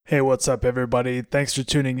Hey, what's up, everybody? Thanks for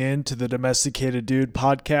tuning in to the Domesticated Dude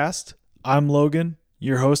podcast. I'm Logan,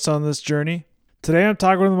 your host on this journey. Today I'm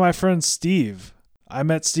talking with my friend Steve. I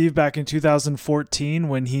met Steve back in 2014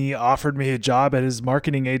 when he offered me a job at his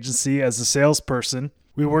marketing agency as a salesperson.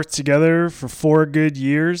 We worked together for 4 good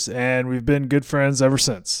years, and we've been good friends ever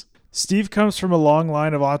since. Steve comes from a long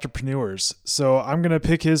line of entrepreneurs, so I'm going to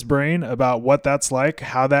pick his brain about what that's like,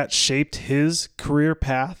 how that shaped his career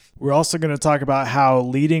path. We're also going to talk about how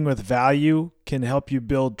leading with value can help you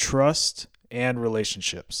build trust and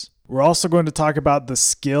relationships. We're also going to talk about the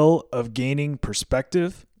skill of gaining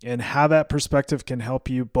perspective and how that perspective can help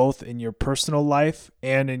you both in your personal life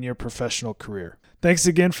and in your professional career. Thanks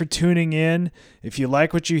again for tuning in. If you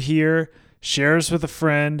like what you hear, share us with a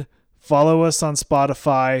friend. Follow us on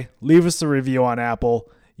Spotify, leave us a review on Apple.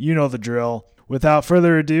 You know the drill. Without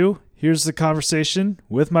further ado, here's the conversation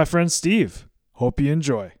with my friend Steve. Hope you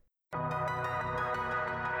enjoy. What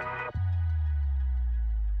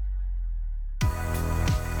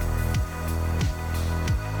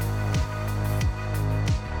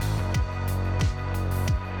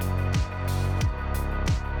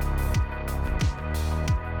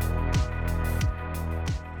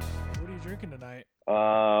are you drinking tonight?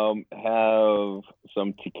 Have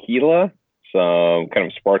some tequila, some kind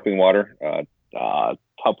of sparkling water,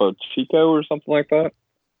 Topo Chico or something like that,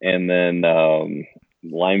 and then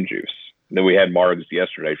lime juice. Then we had margs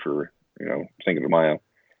yesterday for Cinco de Mayo,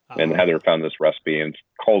 and Heather found this recipe, and it's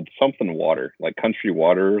called something water, like country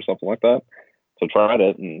water or something like that. So tried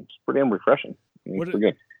it, and it's pretty refreshing. It's pretty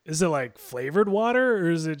good. Is it like flavored water, or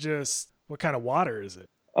is it just, what kind of water is it?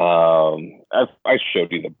 I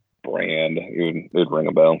showed you the brand. It would ring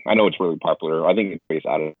a bell. I know it's really popular. I think it's based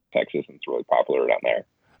out of Texas, and it's really popular down there.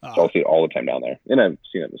 So I'll see it all the time down there. And I've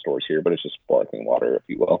seen it in the stores here, but it's just sparkling water, if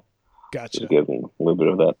you will. Gotcha. Just gives a little bit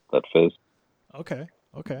of that fizz. Okay.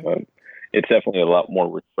 It's definitely a lot more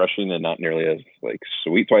refreshing and not nearly as sweet.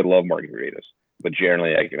 So I love margaritas, but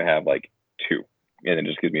generally I can have 2, and it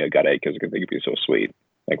just gives me a gut ache because they can be so sweet.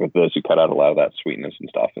 Like with this, you cut out a lot of that sweetness and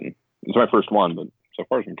stuff, and it's my first one, but so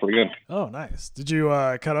far it's been pretty good. Oh, nice. Did you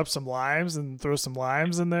cut up some limes and throw some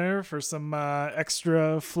limes in there for some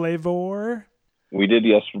extra flavor? We did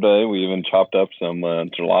yesterday. We even chopped up some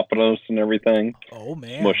jalapenos and everything. Oh,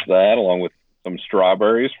 man. Smushed that along with some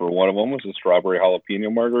strawberries. For one of them was a strawberry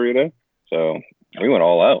jalapeno margarita. So we went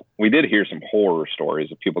all out. We did hear some horror stories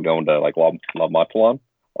of people going to La Matalan.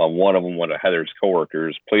 One of them, one of Heather's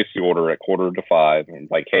coworkers, placed the order at 4:45 and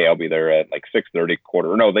hey, I'll be there at 6:30,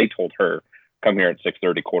 No, they told her, come here at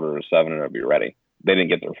 6:30, 6:45, and it'll be ready. They didn't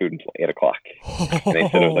get their food until 8 o'clock. And they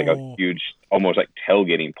said it was a huge, almost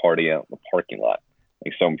tailgating party out in the parking lot.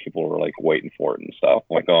 Some people were waiting for it and stuff.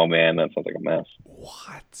 Oh man, that sounds like a mess.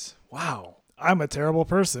 What? Wow. I'm a terrible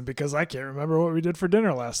person because I can't remember what we did for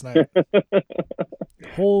dinner last night.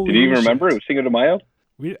 Holy Did you even shit. remember? It was Cinco de Mayo?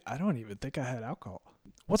 I don't even think I had alcohol.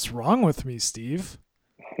 What's wrong with me, Steve?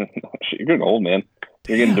 You're getting old, man.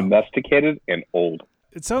 You're getting domesticated and old.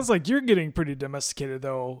 It sounds like you're getting pretty domesticated,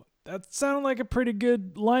 though. That sounded like a pretty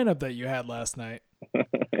good lineup that you had last night.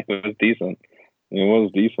 It was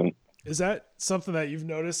decent. Is that something that you've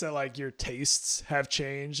noticed that your tastes have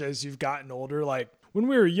changed as you've gotten older? When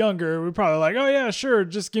we were younger, we were probably oh yeah, sure,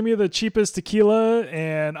 just give me the cheapest tequila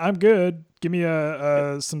and I'm good. Give me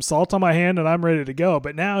some salt on my hand and I'm ready to go.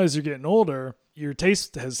 But now as you're getting older, your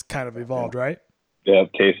taste has kind of evolved, right? Yeah,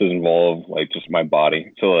 taste has involved just my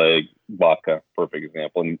body. So vodka, perfect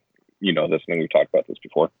example. And this, and we've talked about this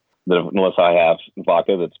before. That unless I have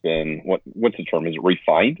vodka that's been what's the term? Is it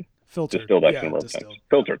refined? Filtered. Distilled.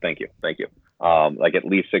 Filtered. Thank you. At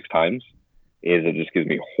least 6 times, it just gives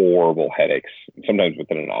me horrible headaches. Sometimes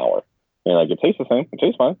within an hour. And it tastes the same. It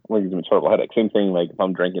tastes fine. It gives me terrible headaches. Same thing. If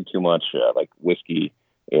I'm drinking too much whiskey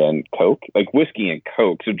and Coke, whiskey and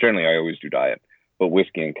Coke. So generally I always do diet, but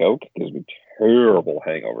whiskey and Coke gives me terrible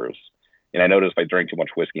hangovers. And I notice if I drink too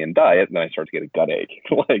much whiskey and diet, then I start to get a gut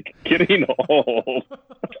ache. Getting old.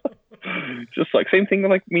 Just same thing.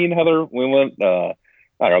 Me and Heather, we went.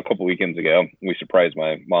 I don't know, a couple weekends ago, we surprised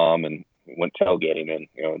my mom and went tailgating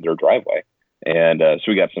in their driveway. And so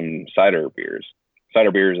we got some cider beers,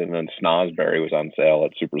 and then Snosberry was on sale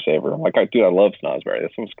at Super Saver. I'm dude, I love Snosberry.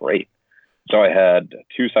 This one's great. So I had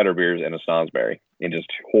 2 cider beers and a Snosberry and just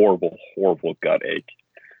horrible gut ache.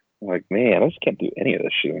 I'm man, I just can't do any of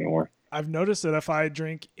this shit anymore. I've noticed that if I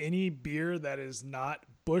drink any beer that is not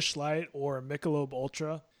Busch Light or Michelob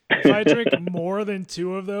Ultra, if I drink more than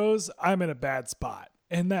 2 of those, I'm in a bad spot.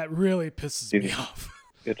 And that really pisses me off.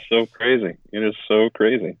 It's so crazy. It is so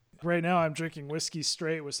crazy. Right now I'm drinking whiskey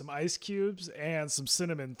straight with some ice cubes and some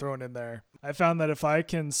cinnamon thrown in there. I found that if I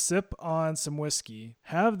can sip on some whiskey,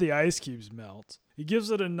 have the ice cubes melt, it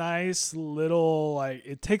gives it a nice little, like,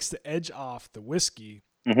 it takes the edge off the whiskey,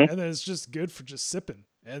 and then it's just good for just sipping,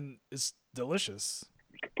 and it's delicious.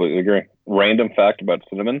 Completely agree. Random fact about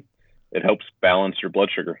cinnamon, it helps balance your blood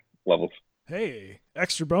sugar levels. Hey,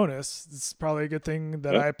 extra bonus. It's probably a good thing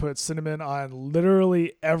that I put cinnamon on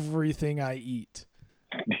literally everything I eat.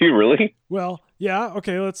 Do you really? Well, yeah.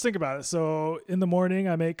 Okay, let's think about it. So in the morning,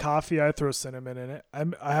 I make coffee. I throw cinnamon in it.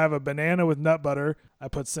 I have a banana with nut butter. I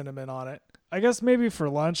put cinnamon on it. I guess maybe for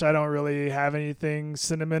lunch, I don't really have anything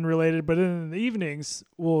cinnamon related, but in the evenings,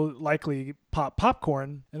 we'll likely pop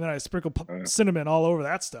popcorn, and then I sprinkle cinnamon all over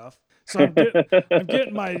that stuff. So I'm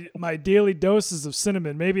getting my daily doses of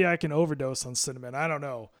cinnamon. Maybe I can overdose on cinnamon. I don't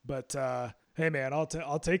know, but hey, man, I'll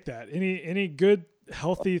take that. Any good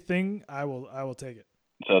healthy thing, I will take it.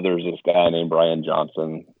 So there's this guy named Brian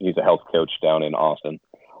Johnson. He's a health coach down in Austin.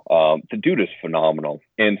 The dude is phenomenal.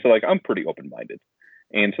 And so, like, I'm pretty open-minded.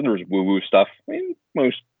 And so there's woo-woo stuff. I mean,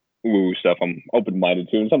 most woo-woo stuff I'm open-minded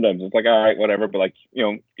to. And sometimes it's like, all right, whatever. But, like, you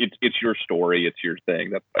know, it's your story. It's your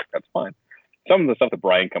thing. That's fine. Some of the stuff that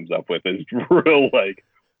Brian comes up with is real, like,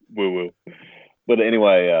 woo-woo. But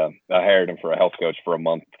anyway, I hired him for a health coach for a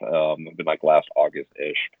month. It's been, like, last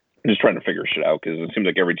August-ish. I'm just trying to figure shit out because it seems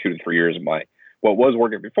like every 2 to 3 years what was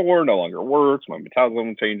working before no longer works. My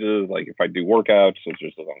metabolism changes. Like if I do workouts, it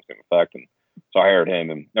just doesn't have the same effect. And so I hired him,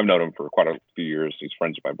 and I've known him for quite a few years. He's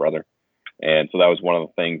friends with my brother. And so that was one of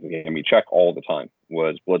the things that gave me check all the time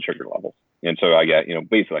was blood sugar levels. And so I got,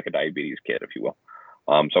 basically like a diabetes kid, if you will.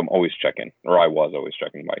 So I'm always checking, or I was always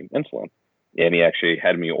checking my insulin. And he actually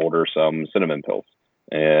had me order some cinnamon pills.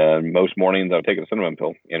 And most mornings I would take a cinnamon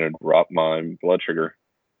pill and it dropped my blood sugar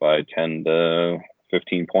by 10 to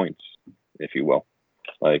 15 points, if you will.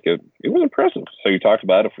 Like it was impressive. So you talked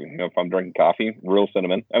about if I'm drinking coffee, real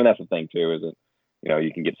cinnamon. I mean, that's the thing too, is that,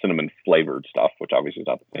 you can get cinnamon flavored stuff, which obviously is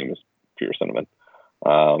not the same as pure cinnamon.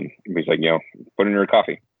 He's like, put in your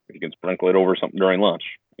coffee. You can sprinkle it over something during lunch.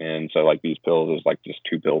 And so like these pills is like just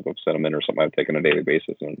 2 pills of cinnamon or something I've taken on a daily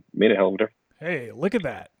basis and made a hell of a difference. Hey, look at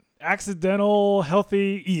that. Accidental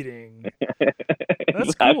healthy eating. That's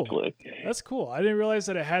Exactly. Cool. That's cool. I didn't realize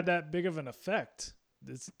that it had that big of an effect.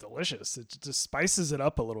 It's delicious. It just spices it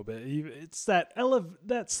up a little bit. It's that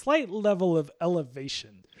slight level of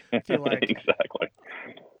elevation. I feel like. Exactly.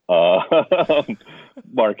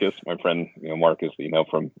 Marcus, my friend, Marcus,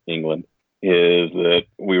 from England, is that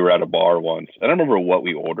we were at a bar once. I don't remember what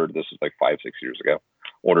we ordered. This was like 5-6 years ago.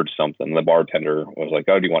 Ordered something. The bartender was like,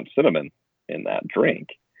 "Oh, do you want cinnamon in that drink?"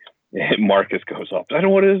 And Marcus goes up, "I don't know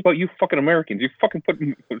what it is about you fucking Americans. You fucking put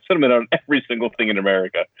cinnamon on every single thing in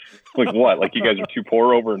America." Like what? Like you guys are too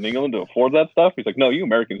poor over in England to afford that stuff? He's like, "No, you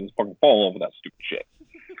Americans just fucking fall over that stupid shit."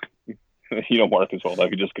 Marcus all that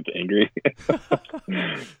he just gets angry.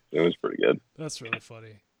 It was pretty good. That's really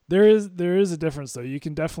funny. There is a difference though. You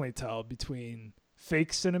can definitely tell between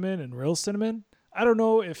fake cinnamon and real cinnamon. I don't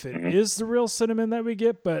know if it is the real cinnamon that we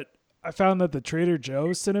get, but I found that the Trader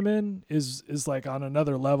Joe's cinnamon is like on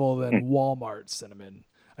another level than Walmart cinnamon.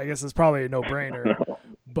 I guess it's probably a no-brainer,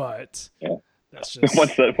 but that's just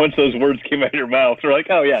once those words came out of your mouth, we're like,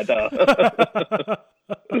 oh yeah, duh.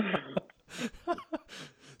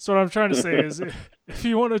 So what I'm trying to say is, if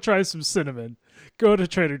you want to try some cinnamon, go to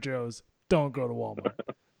Trader Joe's. Don't go to Walmart.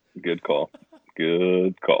 Good call.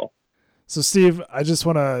 Good call. So, Steve, I just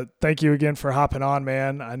want to thank you again for hopping on,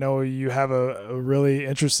 man. I know you have a really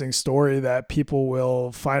interesting story that people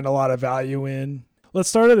will find a lot of value in. Let's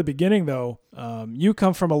start at the beginning, though. You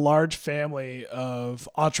come from a large family of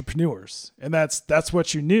entrepreneurs, and that's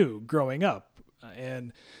what you knew growing up.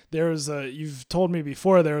 And you've told me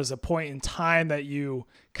before, there was a point in time that you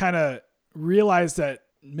kind of realized that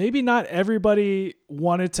maybe not everybody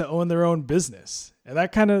wanted to own their own business. And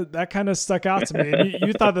that kind of stuck out to me. And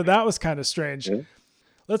you thought that was kind of strange. Yeah.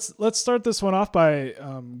 Let's start this one off by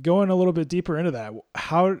going a little bit deeper into that.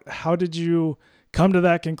 How did you come to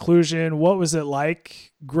that conclusion? What was it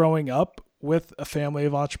like growing up with a family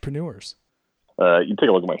of entrepreneurs? You take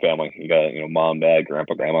a look at my family. You got mom, dad,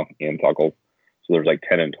 grandpa, grandma, aunt, uncle. So there's like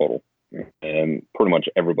 10 in total, and pretty much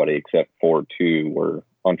everybody except for 2 were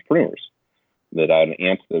entrepreneurs. That I had an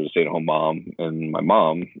aunt that was a stay-at-home mom, and my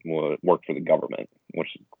mom worked for the government, which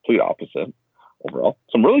is the complete opposite overall.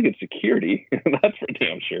 Some really good security, that's for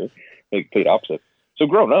damn sure. Like complete opposite. So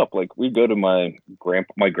growing up, like we'd go to my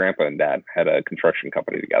grandpa and dad had a construction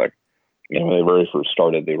company together. When they very first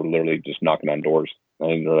started, they were literally just knocking on doors,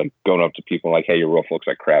 and they're like going up to people like, "Hey, your roof looks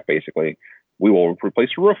like crap. Basically, we will replace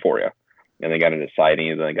your roof for you." And they got into siding,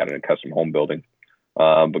 and then they got into custom home building.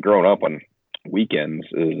 But growing up on weekends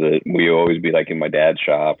is that we always be like in my dad's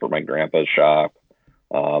shop or my grandpa's shop,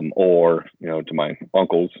 or, to my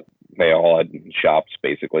uncles. They all had shops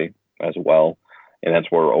basically as well. And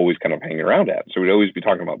that's where we're always kind of hanging around at. So we'd always be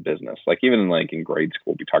talking about business. Like even in grade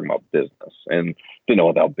school, we'd be talking about business, and didn't know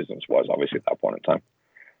what the hell business was, obviously, at that point in time.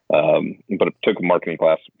 But I took a marketing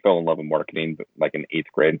class, fell in love with marketing, like in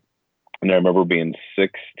 8th grade. And I remember being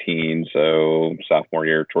 16, so sophomore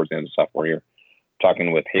year, towards the end of sophomore year,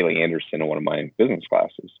 talking with Haley Anderson in one of my business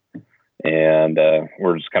classes. And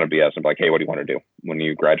we're just kind of BSing, like, hey, what do you want to do when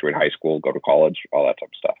you graduate high school, go to college, all that type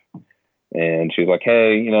of stuff. And she's like,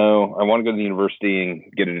 hey, I want to go to the university and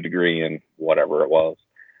get a degree in whatever it was.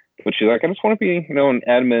 But she's like, I just want to be, an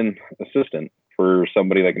admin assistant for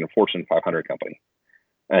somebody like in a Fortune 500 company.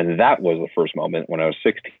 And that was the first moment when I was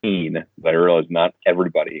 16 that I realized not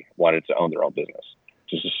everybody wanted to own their own business.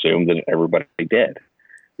 Just assumed that everybody did.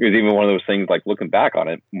 It was even one of those things, like looking back on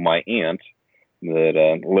it, my aunt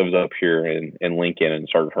that lives up here in Lincoln and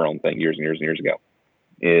started her own thing years and years and years ago,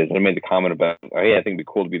 is I made the comment about, hey, I think it'd be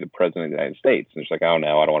cool to be the president of the United States. And she's like, oh,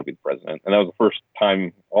 no, I don't want to be the president. And that was the first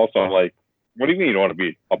time also I'm like, what do you mean you don't want to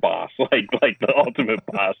be a boss? Like the ultimate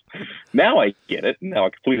boss. Now I get it. Now I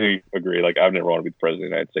completely agree. Like I've never wanted to be the president of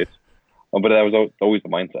the United States. But that was always the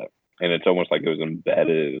mindset. And it's almost like it was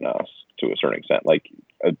embedded in us to a certain extent, like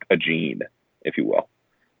a gene, if you will.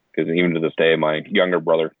 Because even to this day, my younger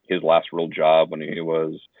brother, his last real job when he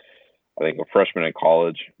was, I think, a freshman in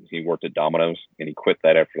college, he worked at Domino's, and he quit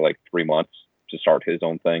that after like 3 months to start his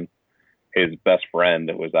own thing. His best friend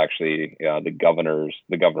was actually the governor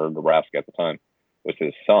of Nebraska at the time, was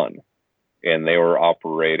his son. And they were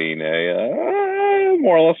operating a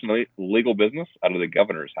more or less legal business out of the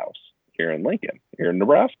governor's house here in Lincoln, here in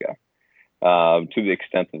Nebraska, to the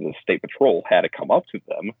extent that the state patrol had to come up to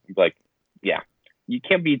them, like, yeah, you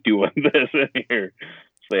can't be doing this in here.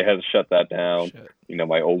 So they had to shut that down. Shit.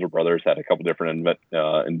 My older brothers had a couple different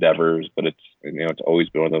endeavors, but it's always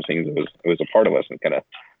been one of those things that was a part of us and kind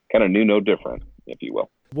of knew no different, if you will.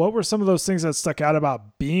 What were some of those things that stuck out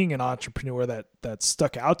about being an entrepreneur that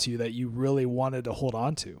stuck out to you that you really wanted to hold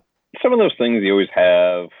on to? Some of those things you always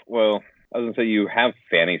have, well, I was going to say you have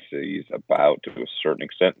fantasies about to a certain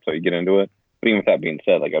extent until you get into it. But even with that being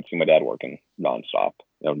said, like I'd see my dad working nonstop,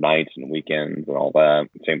 nights and weekends and all that.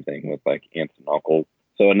 Same thing with like aunts and uncles.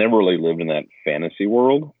 So I never really lived in that fantasy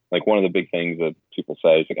world. Like one of the big things that people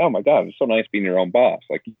say is like, oh my God, it's so nice being your own boss.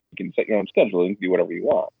 Like you can set your own schedule and do whatever you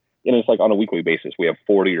want. And it's like on a weekly basis, we have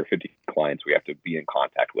 40 or 50 clients we have to be in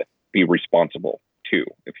contact with, be responsible to,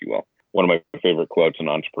 if you will. One of my favorite quotes in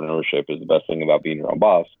entrepreneurship is the best thing about being your own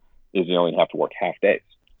boss is you only have to work half days.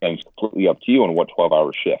 And it's completely up to you on what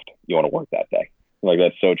 12-hour shift you want to work that day. Like,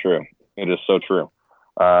 that's so true. It is so true.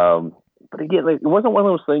 But again, like, it wasn't one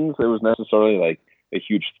of those things that was necessarily like a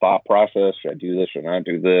huge thought process. Should I do this? Should I not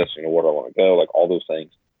do this? Where do I want to go? Like all those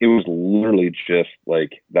things. It was literally just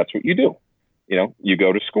like, that's what you do. You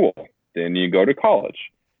go to school, then you go to college,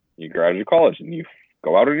 you graduate college, and you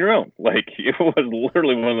go out on your own. Like it was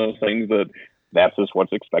literally one of those things that's just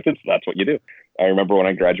what's expected. So that's what you do. I remember when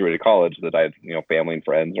I graduated college that I had, family and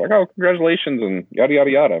friends were like, oh, congratulations and yada, yada,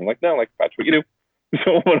 yada. I'm like, no, like that's what you do.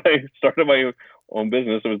 So when I started my own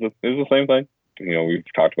business, it was the same thing. We've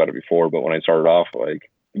talked about it before, but when I started off, like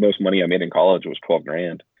the most money I made in college was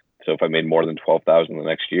 $12,000. So if I made more than $12,000 the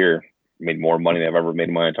next year, I made more money than I've ever made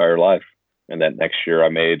in my entire life. And that next year I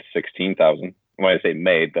made $16,000. When I say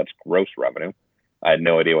made, that's gross revenue. I had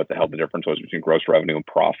no idea what the hell the difference was between gross revenue and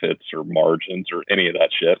profits or margins or any of that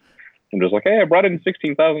shit. I'm just like, hey, I brought in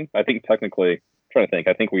 $16,000. I think technically, I'm trying to think,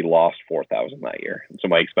 I think we lost $4,000 that year. So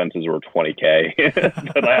my expenses were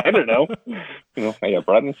 $20K. But I don't know. I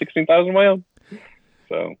brought in $16,000 of my own.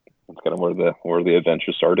 So that's kind of where the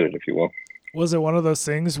adventure started, if you will. Was it one of those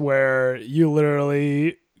things where you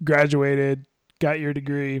literally graduated, got your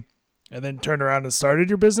degree, and then turned around and started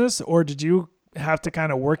your business? Or did you have to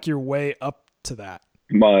kind of work your way up to that?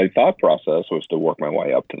 My thought process was to work my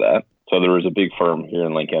way up to that. So there was a big firm here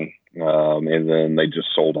in Lincoln, and then they just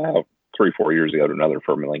sold out 3-4 years ago to another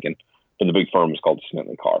firm in Lincoln. And the big firm was called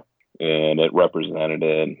Snitley Carr. And it represented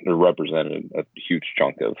a huge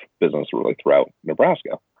chunk of business really throughout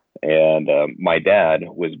Nebraska. And my dad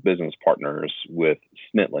was business partners with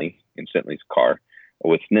Snitley in Snitley's Carr,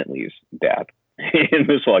 with Snitley's dad. And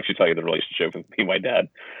this will actually tell you the relationship with me and my dad.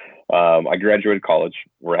 I graduated college.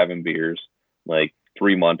 We're having beers like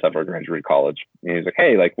 3 months after I graduated college. And he's like,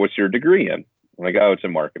 hey, like, what's your degree in? I'm like, oh, it's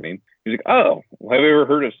in marketing. He's like, oh, well, have you ever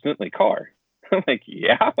heard of Snitley Carr? I'm like,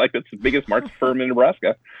 yeah, like that's the biggest marketing firm in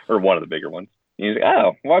Nebraska, or one of the bigger ones. He's like,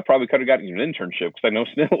 oh, well, I probably could have gotten you an internship because I know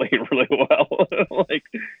Snelly really well. Like,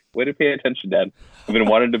 way to pay attention, Dad. I've been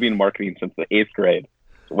wanting to be in marketing since the 8th grade.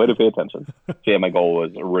 So way to pay attention. So yeah, my goal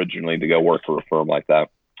was originally to go work for a firm like that.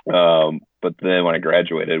 But then when I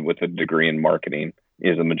graduated with a degree in marketing,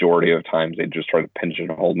 is the majority of times they just try to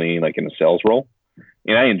pigeonhole me like in a sales role.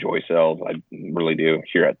 And I enjoy sales. I really do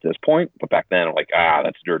here at this point. But back then, I'm like,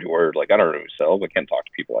 that's a dirty word. Like, I don't know who sells. I can't talk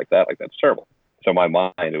to people like that. Like, that's terrible. So in my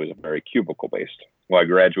mind, it was very cubicle based. Well, I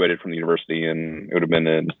graduated from the university and it would have been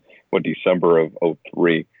in December of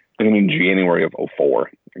 03. And in January of 04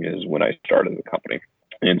 is when I started the company.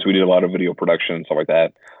 And so we did a lot of video production and stuff like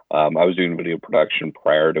that. I was doing video production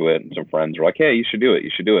prior to it, and some friends were like, hey, you should do it.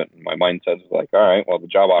 You should do it. And my mindset is like, all right, well, the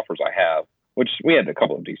job offers I have, which we had a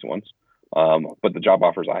couple of decent ones, but the job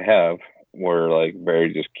offers I have were like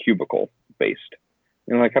very just cubicle based.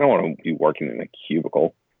 And like, I don't want to be working in a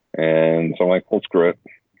cubicle. And so I'm like, well, screw it.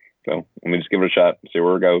 So let me just give it a shot, see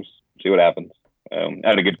where it goes, see what happens. I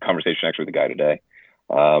had a good conversation actually with the guy today.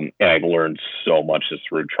 And I've learned so much just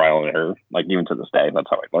through trial and error, like even to this day. That's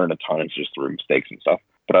how I learned a ton. It's just through mistakes and stuff.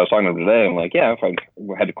 But I was talking to him today. I'm like, yeah, if I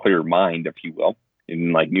had a clear mind, if you will,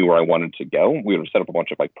 and like knew where I wanted to go, we would have set up a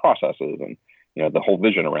bunch of like processes and, you know, the whole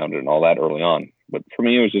vision around it and all that early on. But for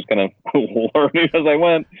me, it was just kind of learning as I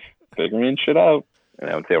went, figuring shit out. And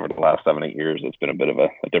I would say over the last 7-8 years, it's been a bit of a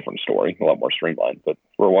different story, a lot more streamlined. But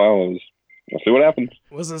for a while, we'll see what happens.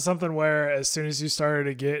 Was it something where as soon as you started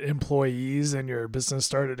to get employees and your business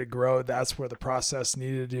started to grow, that's where the process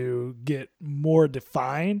needed to get more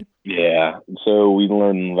defined? Yeah. So we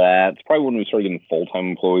learned that it's probably when we started getting full-time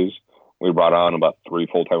employees. We brought on about 3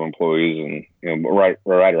 full-time employees and, you know, right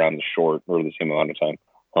around the same amount of time.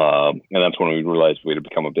 And that's when we realized we had to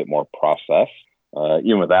become a bit more process.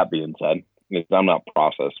 Even with that being said, I'm not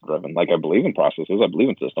process driven. Like, I believe in processes. I believe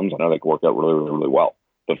in systems. I know they can work out really, really, really well.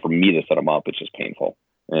 But for me to set them up, it's just painful.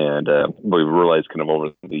 And we realized kind of over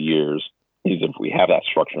the years is if we have that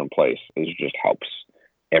structure in place, it just helps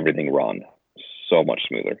everything run so much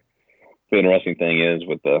smoother. The interesting thing is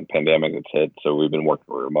with the pandemic that's hit, so we've been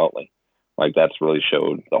working remotely. Like, that's really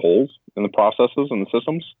showed the holes in the processes and the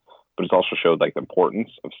systems, but it's also showed like the importance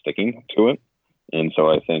of sticking to it. And so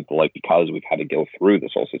I think like because we've had to go through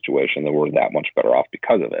this whole situation, that we're that much better off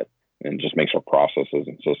because of it. And it just makes our processes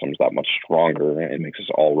and systems that much stronger, and it makes us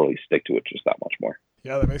all really stick to it just that much more.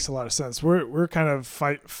 Yeah, that makes a lot of sense. We're kind of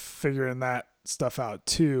figuring that stuff out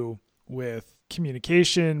too, with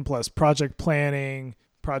communication plus project planning,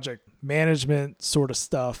 project management sort of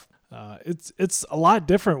stuff. It's a lot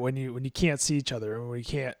different when you can't see each other and when you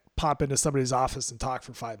can't pop into somebody's office and talk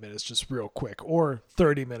for 5 minutes just real quick, or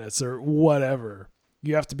 30 minutes or whatever.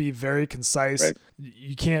 You have to be very concise. Right.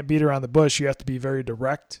 You can't beat around the bush. You have to be very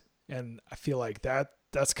direct. And I feel like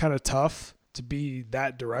that's kind of tough to be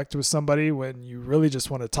that direct with somebody when you really just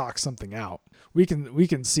want to talk something out. We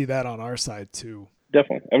can see that on our side too.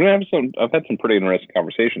 Definitely. I mean, I've had some pretty interesting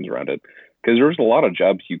conversations around it because there's a lot of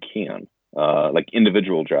jobs you can, like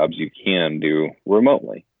individual jobs you can do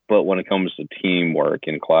remotely. But when it comes to teamwork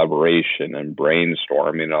and collaboration and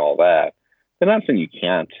brainstorming and all that, they're not saying you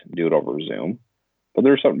can't do it over Zoom, but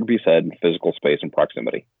there's something to be said in physical space and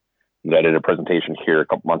proximity. I did a presentation here a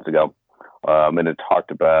couple months ago, and it talked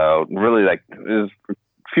about really like there's a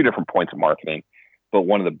few different points of marketing, but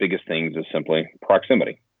one of the biggest things is simply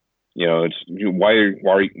proximity. You know, it's why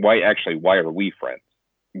are we friends?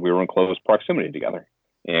 We were in close proximity together.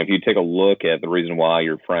 And if you take a look at the reason why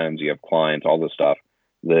you're friends, you have clients, all this stuff,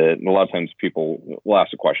 that a lot of times people will ask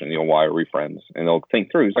the question, you know, why are we friends? And they'll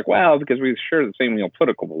think through. It's like, well, because we share the same, you know,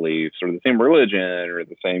 political beliefs or the same religion or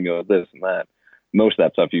the same, you know, this and that. Most of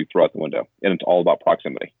that stuff you throw out the window, and it's all about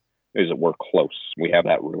proximity. Is that we're close. We have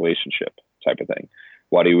that relationship type of thing.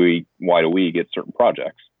 Why do we get certain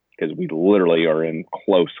projects? Because we literally are in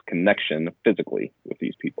close connection physically with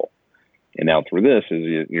these people. And now through this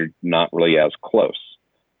is you're not really as close.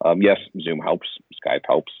 Yes, Zoom helps, Skype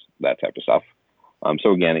helps, that type of stuff.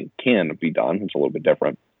 So again, it can be done. It's a little bit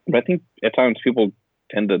different. But I think at times people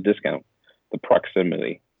tend to discount the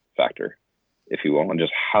proximity factor, if you will, and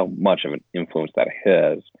just how much of an influence that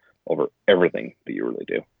has over everything that you really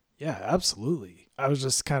do. Yeah, absolutely. I was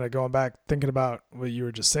just kind of going back thinking about what you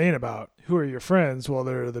were just saying about who are your friends. Well,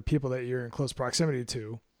 they're the people that you're in close proximity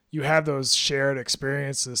to. You have those shared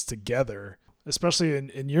experiences together, especially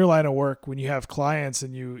in your line of work when you have clients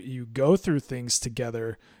and you go through things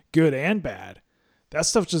together, good and bad. That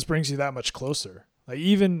stuff just brings you that much closer. Like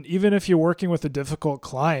even if you're working with a difficult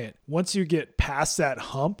client, once you get past that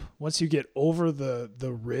hump, once you get over the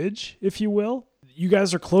ridge, if you will, you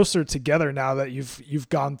guys are closer together now that you've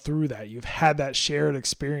gone through that. You've had that shared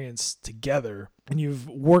experience together, and you've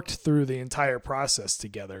worked through the entire process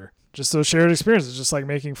together. Just those shared experiences, just like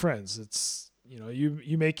making friends. It's,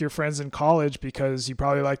 you make your friends in college because you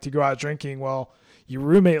probably like to go out drinking. Well, your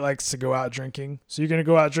roommate likes to go out drinking, so you're going to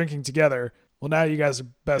go out drinking together. Well, now you guys are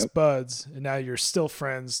best buds, and now you're still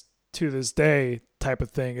friends to this day type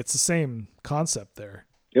of thing. It's the same concept there.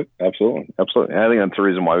 Yep, absolutely. Absolutely. And I think that's the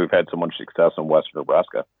reason why we've had so much success in Western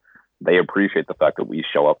Nebraska. They appreciate the fact that we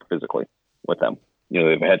show up physically with them.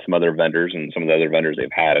 They've had some other vendors, and some of the other vendors they've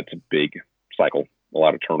had, it's a big cycle, a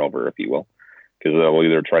lot of turnover, if you will, because they'll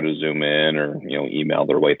either try to Zoom in or, email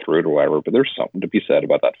their way through it or whatever. But there's something to be said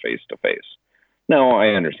about that face-to-face. Now,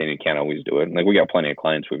 I understand you can't always do it. Like, we got plenty of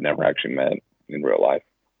clients we've never actually met in real life.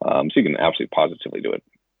 So you can absolutely positively do it.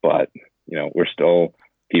 But, we're still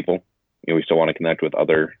people. We still want to connect with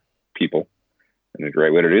other people. And a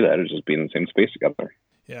great way to do that is just being in the same space together.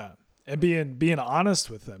 Yeah. And being honest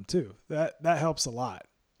with them too. That helps a lot.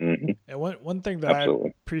 Mm-hmm. And one thing that I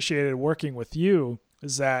appreciated working with you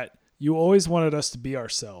is that you always wanted us to be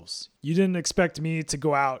ourselves. You didn't expect me to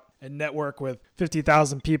go out and network with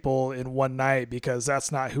 50,000 people in one night, because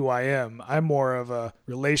that's not who I am. I'm more of a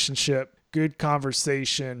relationship, good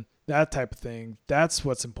conversation, that type of thing. That's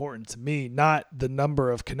what's important to me, not the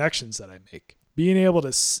number of connections that I make. Being able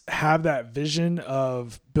to have that vision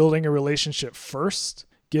of building a relationship first,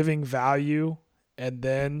 giving value, and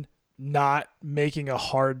then not making a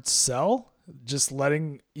hard sell, just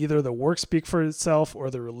letting either the work speak for itself or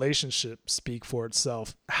the relationship speak for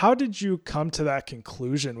itself. How did you come to that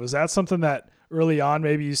conclusion? Was that something that early on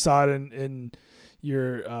maybe you saw it in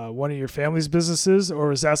your one of your family's businesses,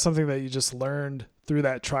 or is that something that you just learned through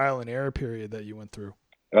that trial and error period that you went through?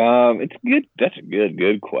 It's good. That's a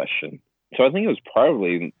good question. So I think it was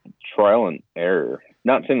probably trial and error.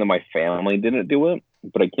 Not saying that my family didn't do it,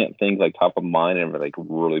 but I can't think like top of mind and like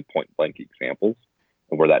really point blank examples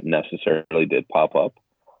of where that necessarily did pop up.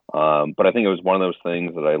 But I think it was one of those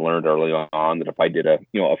things that I learned early on, that if I did a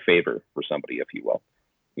favor for somebody, if you will,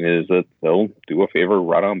 is that they'll do a favor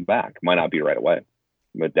right on back. Might not be right away,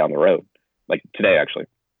 but down the road. Like today, actually,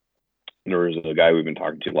 there was a guy we've been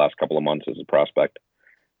talking to the last couple of months as a prospect,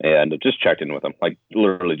 and just checked in with him. Like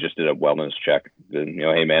literally just did a wellness check. And,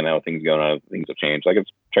 hey man, how are things going? How things have changed? Like,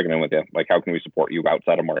 it's checking in with you. Like, how can we support you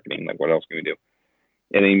outside of marketing? Like, what else can we do?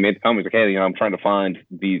 And he made the comment, like, hey, I'm trying to find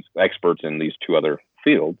these experts in these two other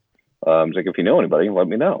fields. He's like, if you know anybody, let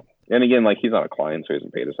me know. And again, like, he's not a client, so he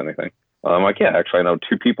hasn't paid us anything. I'm like, yeah, actually, I know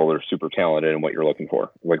two people that are super talented in what you're looking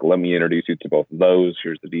for. Like, let me introduce you to both of those.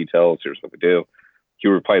 Here's the details. Here's what we do. He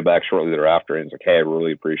replied back shortly thereafter, and he's like, hey, I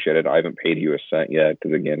really appreciate it. I haven't paid you a cent yet,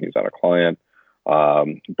 because again, he's not a client.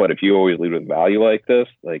 But if you always lead with value like this,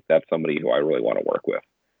 like, that's somebody who I really want to work with.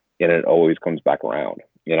 And it always comes back around.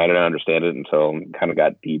 And I didn't understand it until I kind of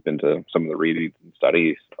got deep into some of the readings and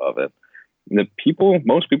studies of it. And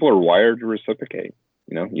most people are wired to reciprocate.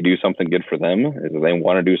 You do something good for them, is they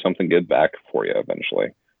want to do something good back for you eventually.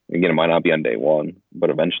 Again, it might not be on day one,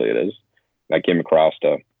 but eventually it is. I came across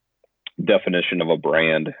a definition of a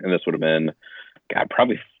brand, and this would have been,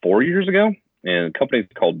 probably 4 years ago. And the company's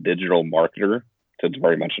called Digital Marketer. So it's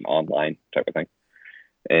very much an online type of thing.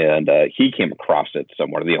 And he came across it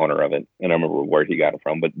somewhere, the owner of it. And I don't remember where he got it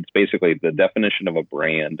from, but it's basically the definition of a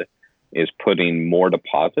brand is putting more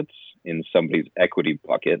deposits in somebody's equity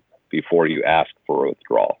bucket before you ask for a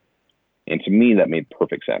withdrawal. And to me, that made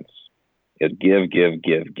perfect sense. It's give.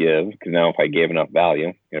 Because now if I gave enough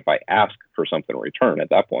value, if I ask for something in return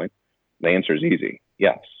at that point, the answer is easy,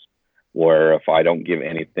 yes. Where if I don't give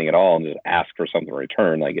anything at all and just ask for something in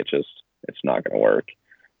return, like, it's not going to work.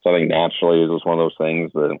 So I think naturally it was one of those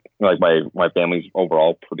things that, like, my family's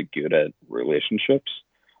overall pretty good at relationships.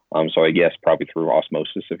 So I guess probably through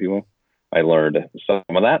osmosis, if you will, I learned some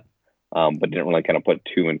of that, but didn't really kind of put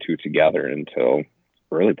two and two together until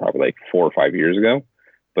really probably like 4 or 5 years ago,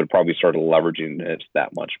 but probably started leveraging it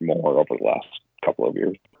that much more over the last couple of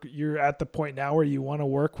years. You're at the point now where you want to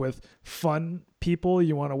work with fun people.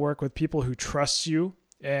 You want to work with people who trust you,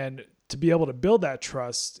 and to be able to build that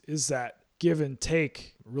trust is that give and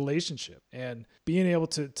take relationship, and being able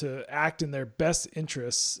to act in their best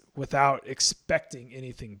interests without expecting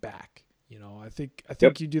anything back. I think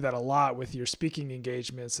Yep. You do that a lot with your speaking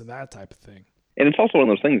engagements and that type of thing. And it's also one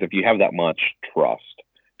of those things, if you have that much trust,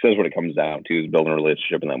 because what it comes down to is building a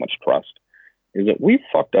relationship and that much trust, is that we've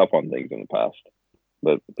fucked up on things in the past,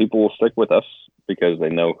 but people will stick with us because they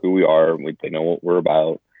know who we are, and they know what we're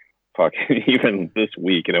about. Fuck, even this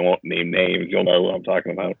week, and I won't name names, you'll know what I'm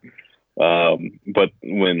talking about. But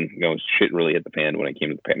when shit really hit the fan when it came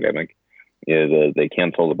to the pandemic, is they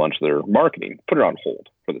canceled a bunch of their marketing, put it on hold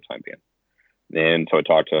for the time being. And so I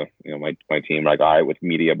talked to my team, like, all right, with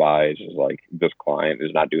media buys, is like this client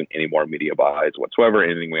is not doing any more media buys whatsoever.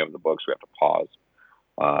 Anything we have in the books, we have to pause.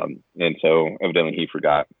 And so evidently he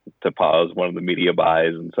forgot to pause one of the media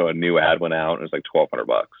buys, and so a new ad went out, and it was like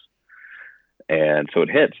 $1,200. And so it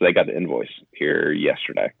hit. So they got the invoice here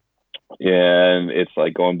yesterday, and it's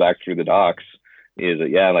like going back through the docs. Is that,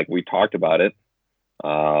 yeah, like we talked about it,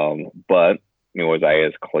 but was I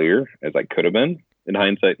as clear as I could have been in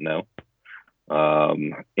hindsight? No.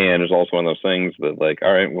 And it's also one of those things that, like,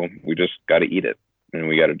 all right, well, we just got to eat it, and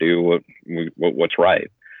we got to do what's right,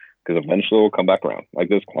 because eventually we'll come back around. Like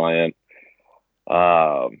this client,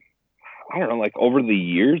 I don't know, like over the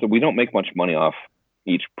years, we don't make much money off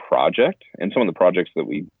each project, and some of the projects that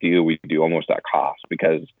we do almost at cost,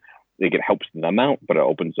 because it helps them out, but it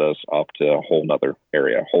opens us up to a whole nother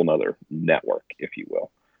area, a whole nother network, if you will.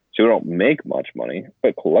 So we don't make much money,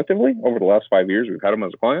 but collectively over the last 5 years we've had them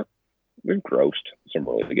as a client, we've grossed some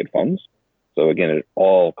really good funds. So again, it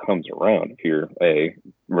all comes around if you're A,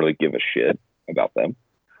 really give a shit about them,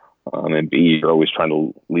 and B, you're always trying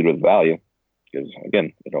to lead with value, because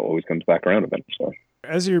again, it always comes back around eventually.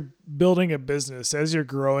 As you're building a business, as you're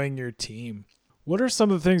growing your team, what are some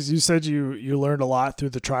of the things you said you learned a lot through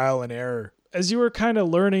the trial and error? As you were kind of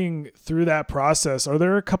learning through that process, are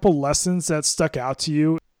there a couple lessons that stuck out to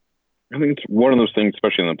you? I think it's one of those things,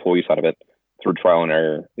 especially on the employee side of it, through trial and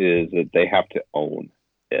error, is that they have to own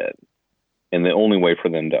it. And the only way for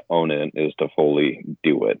them to own it is to fully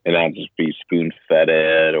do it. And not just be spoon-fed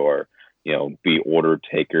it or, be order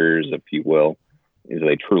takers, if you will, is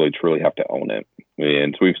they truly, truly have to own it.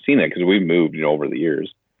 And so we've seen it because we've moved, over the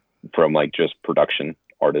years from like just production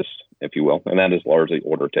artists, if you will, and that is largely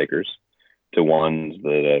order takers, to ones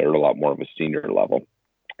that are a lot more of a senior level,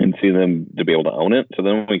 and see them to be able to own it. So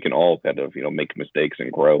then we can all kind of, make mistakes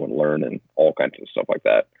and grow and learn and all kinds of stuff like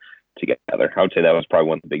that together. I would say that was probably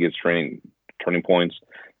one of the biggest turning points,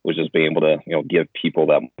 was just being able to, give people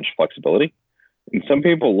that much flexibility. And some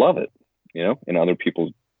people love it, and other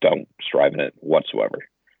people don't strive in it whatsoever.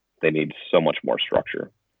 They need so much more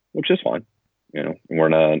structure, which is fine. We're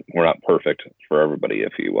not perfect for everybody,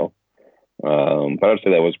 if you will. But I would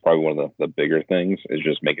say that was probably one of the bigger things, is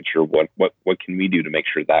just making sure what can we do to make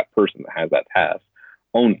sure that person that has that task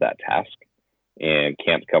owns that task and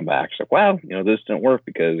can't come back. It's like, wow, this didn't work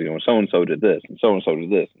because, so-and-so did this and so-and-so did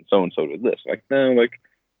this and so-and-so did this. Like, no, like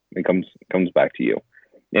it comes back to you.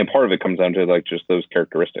 And part of it comes down to like just those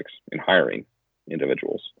characteristics in hiring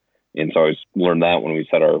individuals. And so I learned that when we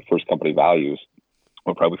set our first company values,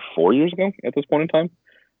 probably 4 years ago at this point in time,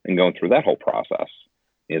 and going through that whole process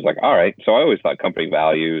is like, all right, so I always thought company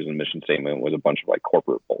values and mission statement was a bunch of like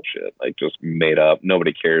corporate bullshit, like just made up.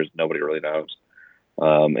 Nobody cares. Nobody really knows.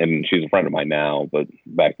 And she's a friend of mine now, but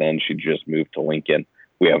back then she just moved to Lincoln.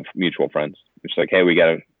 We have mutual friends. It's like, hey, we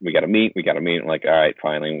gotta meet. I'm like, all right,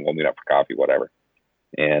 finally, we'll meet up for coffee, whatever.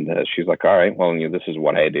 And she's like, all right, well, this is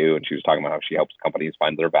what I do. And she was talking about how she helps companies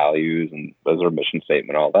find their values and does their mission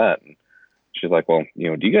statement, all that. And she's like, well,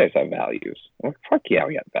 do you guys have values? I'm like, fuck yeah,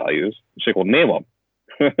 we got values. She's like, well, name them.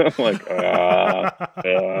 I'm like, I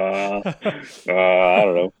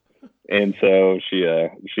don't know. And so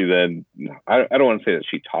she then, I don't want to say that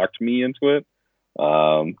she talked me into it.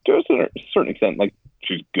 To a certain extent, like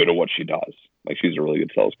she's good at what she does. Like she's a really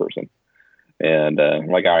good salesperson. And I'm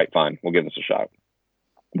like, all right, fine, we'll give this a shot.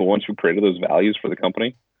 But once we created those values for the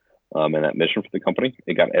company, and that mission for the company,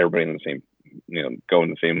 it got everybody in the same, go in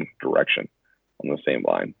the same direction on the same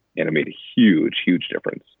line. And it made a huge, huge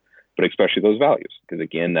difference. But especially those values, because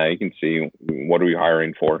again, now you can see, what are we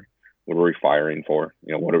hiring for? What are we firing for?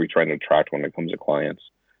 What are we trying to attract when it comes to clients?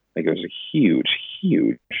 I think it was a huge,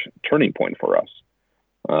 huge turning point for us.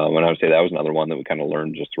 And I would say that was another one that we kind of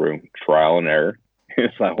learned just through trial and error.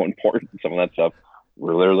 It's how important some of that stuff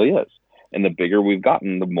really is. And the bigger we've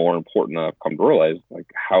gotten, the more important I've come to realize like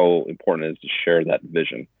how important it is to share that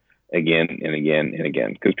vision again and again and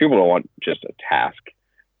again. Because people don't want just a task.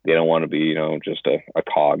 They don't want to be, just a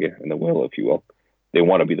cog in the wheel, if you will. They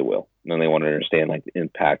want to be the wheel, and they want to understand like the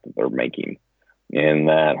impact that they're making. And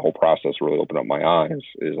that whole process really opened up my eyes.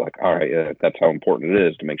 Is like, all right, that's how important it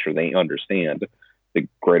is to make sure they understand the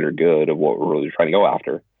greater good of what we're really trying to go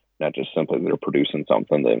after, not just simply they're producing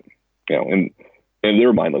something that, in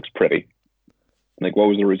their mind looks pretty. Like, what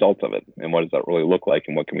was the result of it, and what does that really look like,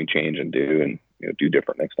 and what can we change and do, and do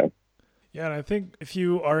different next time? Yeah, and I think if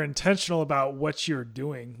you are intentional about what you're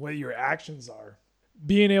doing, what your actions are,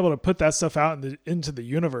 being able to put that stuff out into the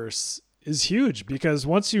universe is huge, because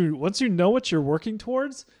once you know what you're working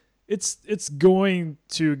towards, it's going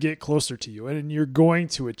to get closer to you, and you're going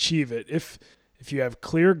to achieve it if you have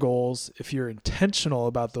clear goals, if you're intentional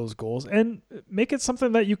about those goals, and make it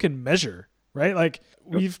something that you can measure, right? Like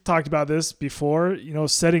we've talked about this before,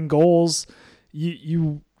 setting goals,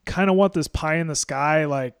 you kind of want this pie in the sky,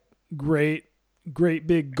 like great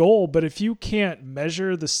big goal. But if you can't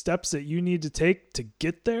measure the steps that you need to take to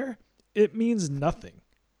get there, it means nothing.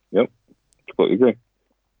 Yep. Completely agree.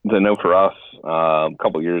 I know for us, a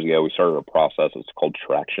couple of years ago, we started a process. It's called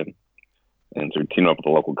Traction. And so we teamed up with a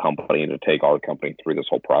local company to take our company through this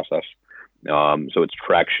whole process. So it's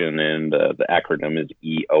Traction, and the acronym is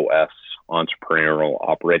EOS, Entrepreneurial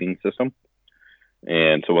Operating System.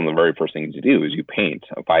 And so one of the very first things you do is you paint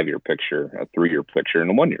a 5-year picture, a 3-year picture,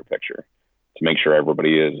 and a 1-year picture to make sure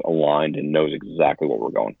everybody is aligned and knows exactly what we're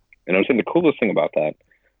going. And I was saying the coolest thing about that,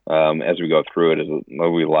 as we go through it, is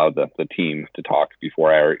we allowed the team to talk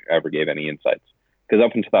before I ever gave any insights. Because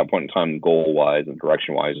up until that point in time, goal-wise and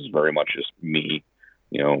direction-wise is very much just me,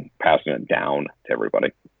 passing it down to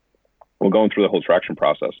everybody. Well, going through the whole Traction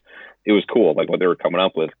process, it was cool. Like what they were coming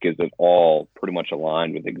up with, because it all pretty much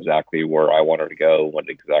aligned with exactly where I wanted to go, what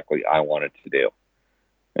exactly I wanted to do.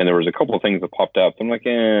 And there was a couple of things that popped up. I'm like,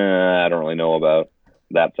 I don't really know about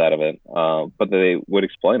that side of it. But they would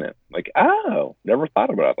explain it. Like, oh, never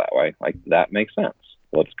thought about it that way. Like, that makes sense.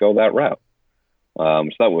 Let's go that route. So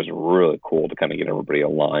that was really cool to kind of get everybody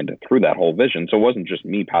aligned through that whole vision. So it wasn't just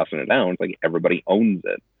me passing it down. It's like everybody owns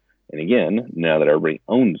it. And again, now that everybody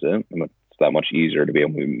owns it, it's that much easier to be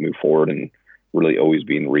able to move forward and really always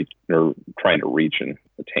trying to reach and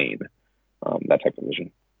attain that type of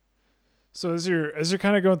vision. So as you're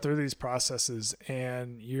kind of going through these processes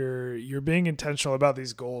and you're being intentional about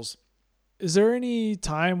these goals, is there any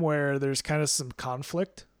time where there's kind of some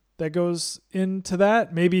conflict that goes into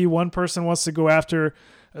that? Maybe one person wants to go after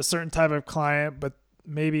a certain type of client, but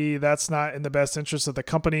maybe that's not in the best interest of the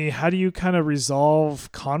company. How do you kind of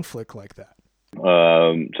resolve conflict like that?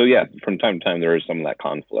 So yeah, from time to time, there is some of that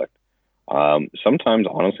conflict. Sometimes,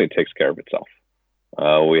 honestly, it takes care of itself.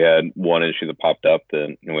 We had one issue that popped up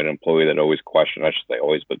that we had an employee that always questioned, I should say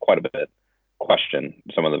always, but quite a bit, questioned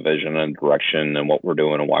some of the vision and direction and what we're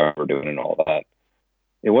doing and why we're doing and all that.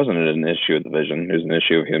 It wasn't an issue of the vision. It was an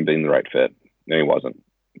issue of him being the right fit. And he wasn't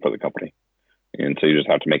for the company. And so you just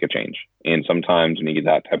have to make a change. And sometimes when you get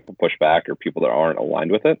that type of pushback or people that aren't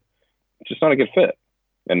aligned with it, it's just not a good fit.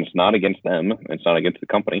 And it's not against them. It's not against the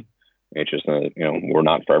company. It's just, we're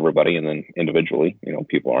not for everybody. And then individually,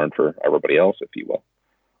 people aren't for everybody else, if you will.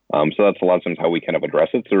 So that's a lot of times how we kind of address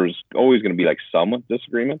it. So there's always going to be like some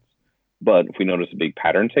disagreements. But if we notice a big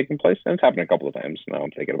pattern taking place, and it's happened a couple of times now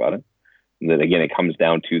I'm thinking about it, and then again, it comes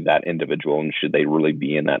down to that individual and should they really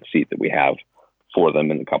be in that seat that we have for them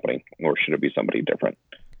in the company, or should it be somebody different?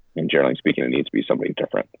 And generally speaking, it needs to be somebody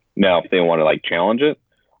different. Now, if they want to like challenge it,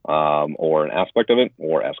 or an aspect of it,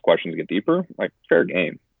 or ask questions, get deeper, like fair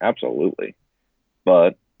game, absolutely.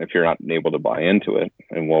 But if you're not able to buy into it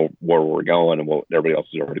and where we're going and what everybody else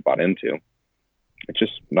has already bought into, it's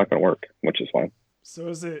just not going to work, which is fine. So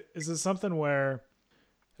is it something where,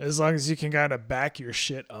 as long as you can kind of back your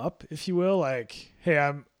shit up, if you will, like, hey,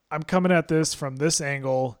 I'm coming at this from this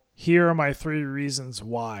angle. Here are my 3 reasons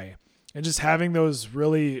why. And just having those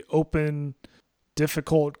really open,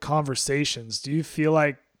 difficult conversations, do you feel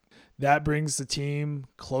like that brings the team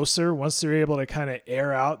closer once they're able to kind of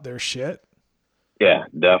air out their shit? Yeah,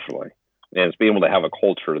 definitely. And it's being able to have a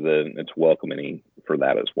culture that it's welcoming for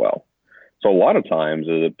that as well. So a lot of times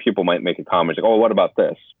people might make a comment like, oh, what about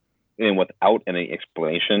this? And without any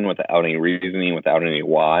explanation, without any reasoning, without any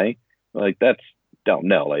why, like that doesn't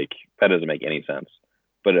make any sense.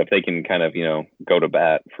 But if they can kind of, go to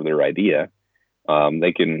bat for their idea,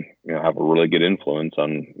 they can, have a really good influence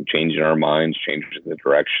on changing our minds, changing the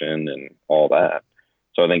direction and all that.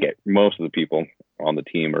 So I think most of the people on the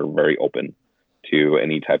team are very open to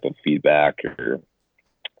any type of feedback or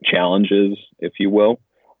challenges, if you will.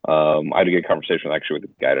 I had a good conversation actually with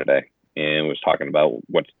a guy today and was talking about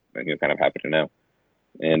what's kind of happening now.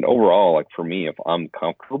 And overall, like for me, if I'm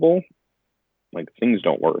comfortable, like things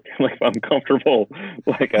don't work. Like if I'm comfortable,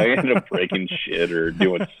 like I end up breaking shit or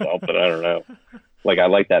doing something. I don't know. Like I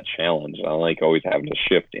like that challenge. I like always having to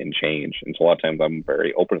shift and change. And so a lot of times I'm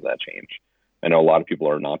very open to that change. I know a lot of people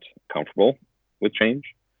are not comfortable with change.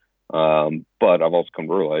 But I've also come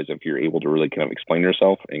to realize if you're able to really kind of explain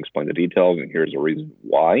yourself and explain the details and here's the reason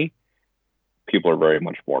why, people are very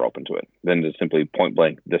much more open to it than to simply point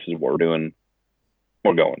blank, this is what we're doing,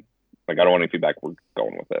 we're going. Like I don't want any feedback, we're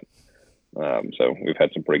going with it. So we've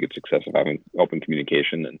had some pretty good success of having open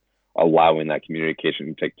communication and allowing that communication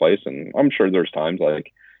to take place. And I'm sure there's times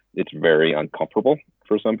like it's very uncomfortable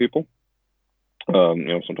for some people,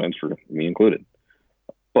 sometimes for me included.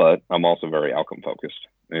 But I'm also very outcome focused.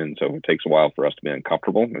 And so it takes a while for us to be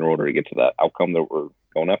uncomfortable in order to get to that outcome that we're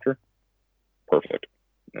going after. Perfect.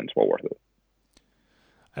 And it's well worth it.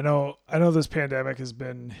 I know this pandemic has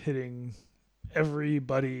been hitting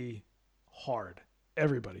everybody hard.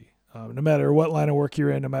 Everybody. No matter what line of work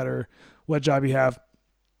you're in, no matter what job you have.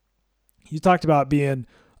 You talked about being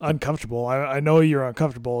uncomfortable. I know you're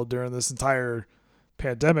uncomfortable during this entire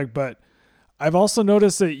pandemic, but I've also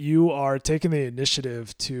noticed that you are taking the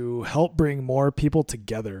initiative to help bring more people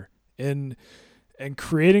together and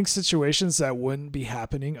creating situations that wouldn't be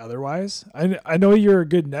happening otherwise. I know you're a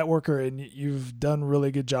good networker and you've done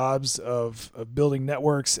really good jobs of building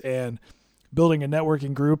networks and building a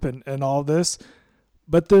networking group and all this.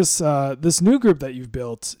 But this new group that you've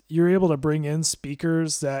built, you're able to bring in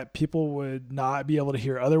speakers that people would not be able to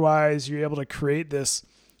hear otherwise. You're able to create this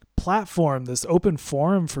platform, this open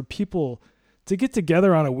forum for people to get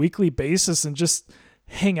together on a weekly basis and just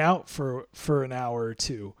hang out for an hour or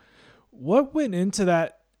two. What went into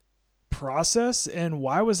that process, and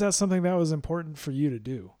why was that something that was important for you to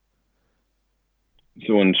do?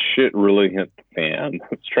 So when shit really hit the fan, I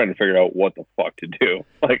was trying to figure out what the fuck to do.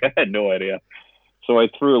 Like, I had no idea. So I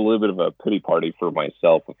threw a little bit of a pity party for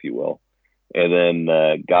myself, if you will, and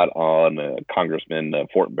then got on Congressman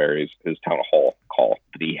Fortenberry's his town hall call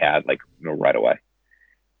that he had right away.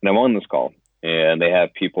 And I'm on this call, and they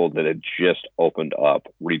have people that had just opened up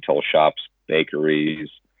retail shops, bakeries,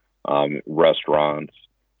 restaurants.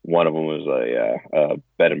 One of them was a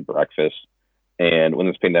bed and breakfast. And when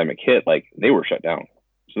this pandemic hit, they were shut down.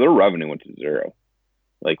 So their revenue went to zero.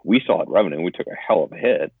 We still had revenue. We took a hell of a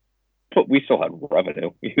hit, but we still had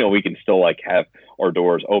revenue. We can still have our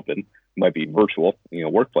doors open. It might be virtual,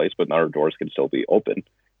 workplace, but our doors can still be open.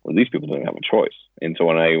 Well, these people didn't have a choice. And so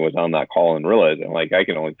when I was on that call and realized, I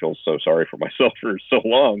can only feel so sorry for myself for so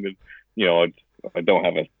long. And, I don't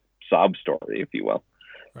have a sob story, if you will.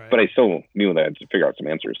 Right. But I still knew that I had to figure out some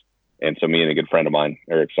answers. And so me and a good friend of mine,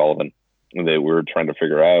 Eric Sullivan, they were trying to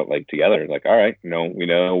figure out together, all right, we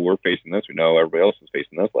know we're facing this. We know everybody else is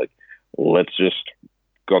facing this. Let's just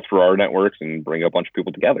go through our networks and bring a bunch of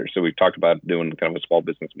people together. So we talked about doing kind of a small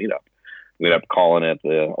business meetup. We ended up calling it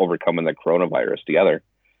the Overcoming the Coronavirus together.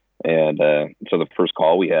 And so the first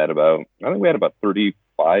call we had about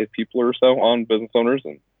 35 people or so on, business owners.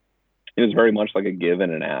 And it was very much like a give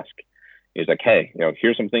and an ask. It's hey,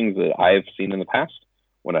 here's some things that I've seen in the past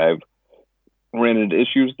when I've ran into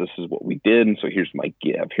issues. This is what we did. And so here's my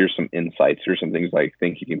give. Here's some insights. Here's some things I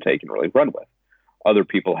think you can take and really run with. Other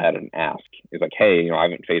people had an ask. It's hey, I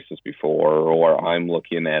haven't faced this before, or I'm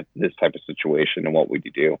looking at this type of situation and what would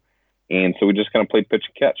you do? And so we just kind of played pitch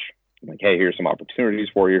and catch. Hey, here's some opportunities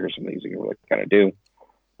for you. Here's some things you can really kind of do.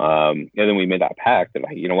 And then we made that pact that,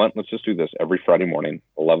 you know what, let's just do this every Friday morning,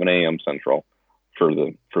 11 a.m. Central for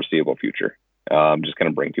the foreseeable future. Just kind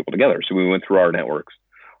of bring people together. So we went through our networks.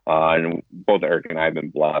 And both Eric and I have been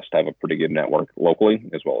blessed to have a pretty good network locally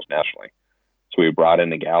as well as nationally. So we brought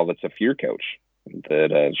in a gal that's a fear coach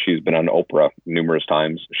that she's been on Oprah numerous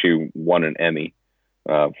times. She won an Emmy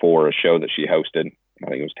for a show that she hosted. I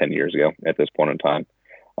think it was 10 years ago at this point in time,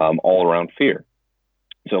 all around fear.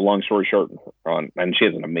 So long story short, and she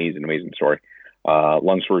has an amazing, amazing story.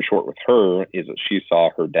 Long story short with her is that she saw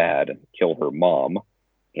her dad kill her mom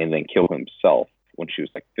and then kill himself when she was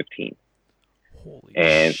 15. Holy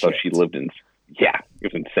and shit. So she lived it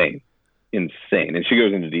was insane. And she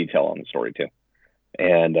goes into detail on the story too.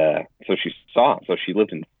 And so she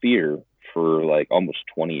lived in fear for almost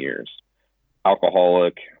 20 years.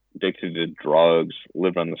 Alcoholic, addicted to drugs,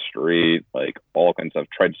 lived on the street, all kinds of stuff,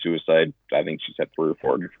 tried suicide. I think she said 3 or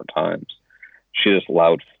 4 different times. She just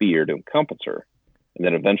allowed fear to encompass her. And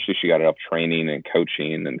then eventually she got enough training and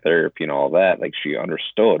coaching and therapy and all that. She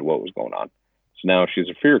understood what was going on. So now she's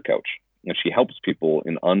a fear coach, and she helps people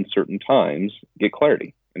in uncertain times get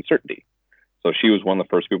clarity and certainty. So she was one of the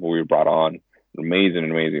first people we brought on. An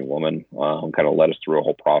amazing woman, kind of led us through a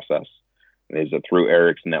whole process. Is that through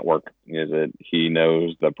Eric's network, is that he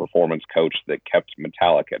knows the performance coach that kept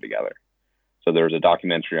Metallica together. So there was a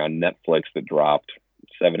documentary on Netflix that dropped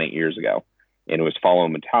 7-8 years ago, and it was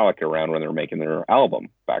following Metallica around when they were making their album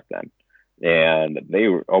back then. And they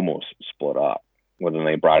were almost split up when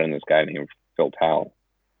they brought in this guy named Phil Towle.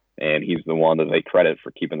 And he's the one that they credit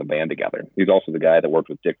for keeping the band together. He's also the guy that worked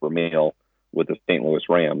with Dick Vermeil with the St. Louis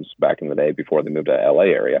Rams back in the day before they moved to LA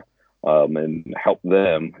area. And help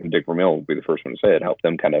them, and Dick Vermeil will be the first one to say it, help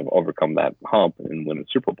them kind of overcome that hump and win a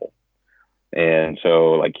Super Bowl. And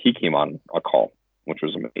so he came on a call, which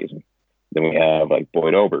was amazing. Then we have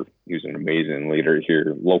Boyd Ober, who's an amazing leader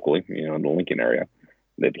here locally, in the Lincoln area.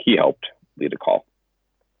 that he helped lead a call.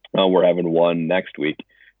 We're having one next week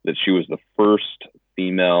that she was the first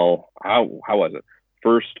female. How was it?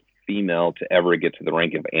 First female to ever get to the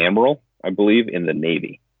rank of admiral, I believe, in the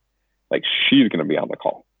Navy. Like, she's going to be on the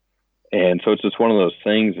call. And so it's just one of those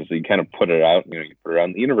things is that you kind of put it out, you put it out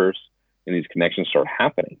in the universe, and these connections start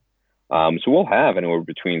happening. So we'll have anywhere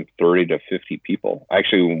between 30 to 50 people.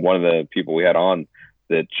 Actually, one of the people we had on,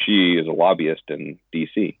 that she is a lobbyist in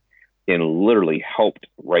DC and literally helped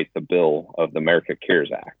write the bill of the America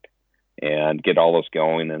Cares Act and get all this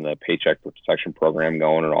going and the Paycheck Protection Program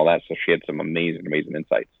going and all that. So she had some amazing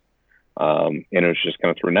insights. And it was just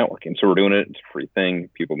kind of through networking. So we're doing it. It's a free thing.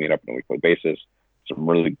 People meet up on a weekly basis. Some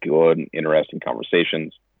really good and interesting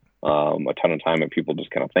conversations. A ton of time and people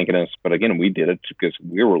just kind of thanking us. But again, we did it because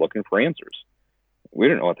we were looking for answers. We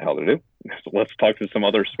didn't know what the hell to do. So let's talk to some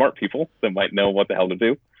other smart people that might know what the hell to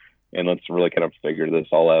do. And let's really kind of figure this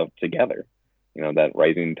all out together. That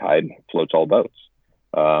rising tide floats all boats.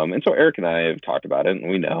 And so Eric and I have talked about it, and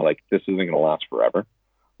we know like this isn't going to last forever.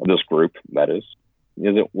 This group, that is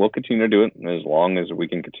that we'll continue to do it as long as we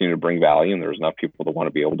can continue to bring value and there's enough people that want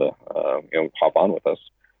to be able to hop on with us.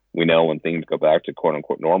 We know when things go back to quote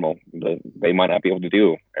unquote normal, they might not be able to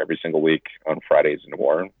do every single week on Fridays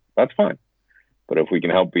anymore. That's fine. But if we can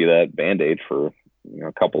help be that Band-Aid for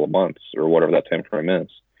a couple of months or whatever that time frame is,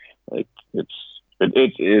 like it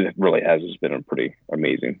really has just been a pretty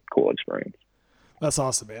amazing, cool experience. That's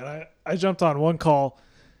awesome, man. I jumped on one call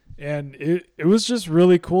and it was just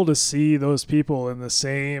really cool to see those people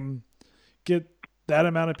get that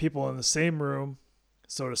amount of people in the same room,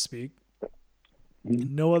 so to speak.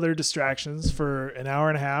 No other distractions for an hour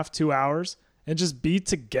and a half, 2 hours, and just be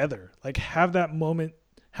together. Like have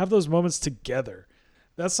those moments together.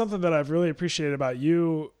 That's something that I've really appreciated about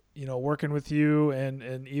you, working with you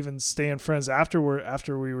and even staying friends after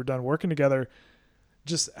we were done working together,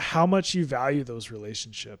 just how much you value those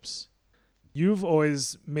relationships. You've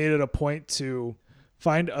always made it a point to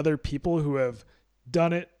find other people who have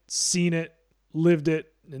done it, seen it, lived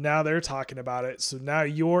it, and now they're talking about it. So now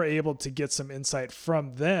you're able to get some insight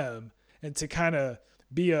from them and to kind of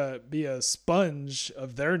be a sponge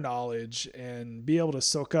of their knowledge and be able to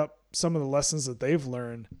soak up some of the lessons that they've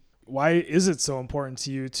learned. Why is it so important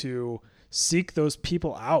to you to seek those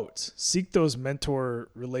people out, seek those mentor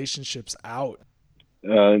relationships out?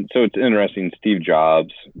 So it's interesting. Steve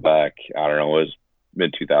Jobs back, it was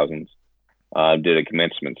mid 2000s, did a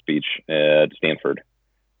commencement speech at Stanford.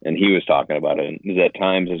 And he was talking about it. Is at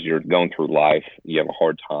times as you're going through life, you have a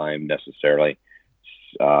hard time necessarily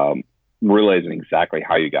realizing exactly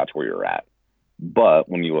how you got to where you're at. But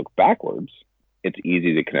when you look backwards, it's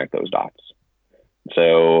easy to connect those dots.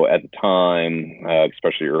 So at the time,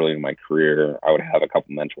 especially early in my career, I would have a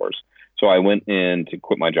couple mentors. So I went in to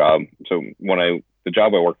quit my job. So the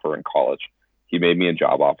job I worked for in college, he made me a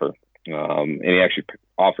job offer. And he actually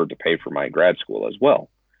offered to pay for my grad school as well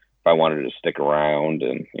if I wanted to stick around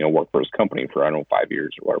and, work for his company for, 5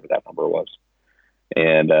 years or whatever that number was.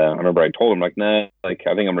 And I remember I told him, like, nah, like,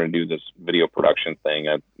 I think I'm going to do this video production thing.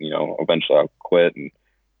 Eventually I'll quit. And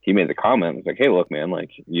he made the comment, he's like, hey, look, man,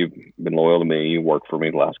 like, you've been loyal to me. You worked for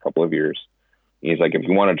me the last couple of years. He's like, if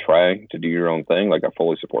you want to try to do your own thing, like, I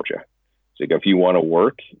fully support you. So like, if you want to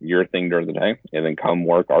work your thing during the day and then come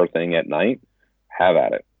work our thing at night, have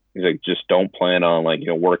at it. He's like, just don't plan on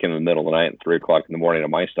working in the middle of the night at 3 o'clock in the morning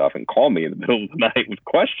on my stuff and call me in the middle of the night with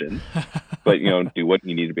questions, but do what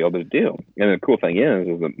you need to be able to do. And the cool thing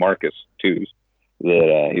is that Marcus Tews,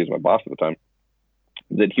 that he was my boss at the time,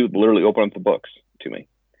 that he would literally open up the books to me.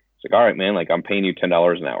 He's like, all right, man, like, I'm paying you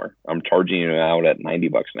 $10 an hour. I'm charging you out at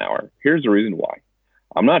 $90 an hour. Here's the reason why.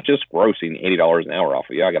 I'm not just grossing $80 an hour off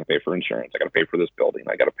of you. I got to pay for insurance. I got to pay for this building.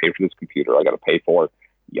 I got to pay for this computer. I got to pay for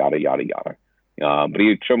yada, yada, yada. But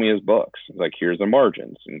he showed me his books. He's like, here's the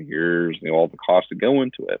margins and here's all the costs that go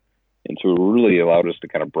into it. And so it really allowed us to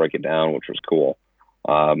kind of break it down, which was cool.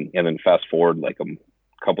 And then fast forward like a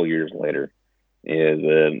couple of years later,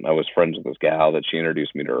 I was friends with this gal that she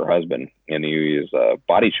introduced me to her husband, and he is a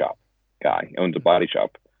body shop guy. He owns a body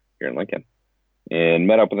shop here in Lincoln. And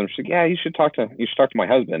met up with him. She's like, yeah, you should talk to my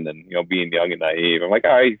husband. And being young and naive, I'm like,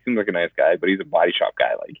 all right, he seems like a nice guy, but he's a body shop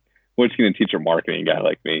guy. Like, what's he going to teach a marketing guy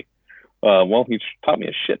like me? Well, he taught me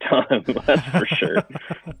a shit ton, that's for sure.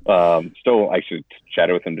 Still, I should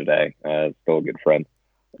chat with him today. Still a good friend.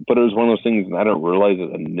 But it was one of those things, and I didn't realize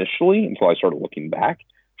it initially until I started looking back,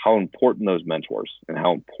 how important those mentors and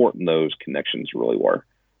how important those connections really were,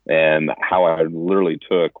 and how I literally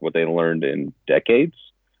took what they learned in decades,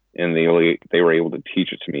 and they were able to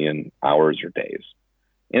teach it to me in hours or days.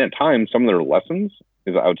 And at times, some of their lessons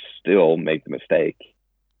is I would still make the mistake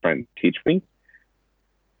trying to teach me.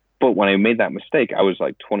 But when I made that mistake, I was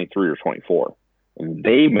like 23 or 24. And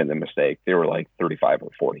they made the mistake, they were like 35 or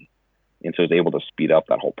 40. And so I was able to speed up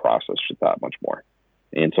that whole process just that much more.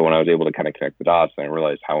 And so when I was able to kind of connect the dots, then I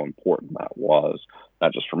realized how important that was,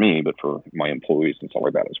 not just for me, but for my employees and stuff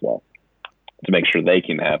like that as well, to make sure they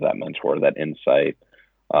can have that mentor, that insight,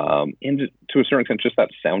 and to a certain extent, just that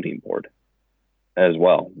sounding board as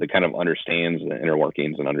well, that kind of understands the inner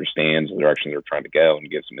workings and understands the direction they're trying to go,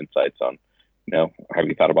 and gives some insights on, have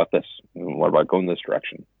you thought about this? What about going this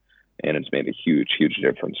direction? And it's made a huge, huge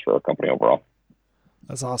difference for our company overall.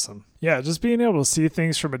 That's awesome. Yeah, just being able to see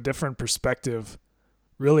things from a different perspective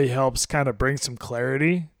really helps kind of bring some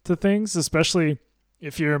clarity to things, especially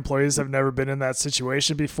if your employees have never been in that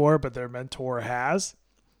situation before, but their mentor has.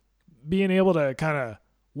 Being able to kind of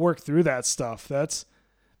work through that stuff, that's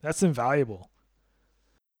invaluable.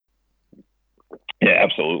 Yeah,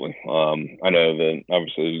 absolutely. I know that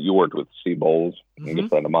obviously you worked with Steve Bowles, a good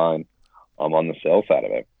friend of mine, on the sales side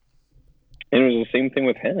of it. And it was the same thing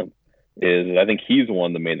with him. Is I think he's the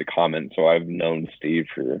one that made the comment. So I've known Steve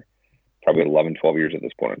for probably 11, 12 years at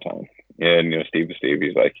this point in time. And, Steve,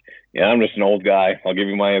 he's like, yeah, I'm just an old guy. I'll give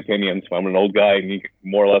you my opinion. So I'm an old guy, and you can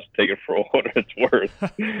more or less take it for what it's worth.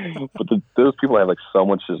 But those people have like so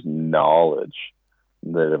much just knowledge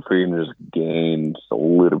that if we can just gain just a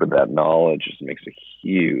little bit of that knowledge, just makes a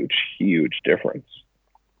huge, huge difference.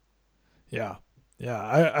 Yeah. Yeah.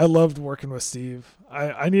 I loved working with Steve.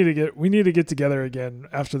 we need to get together again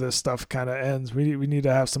after this stuff kind of ends. We need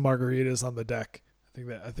to have some margaritas on the deck.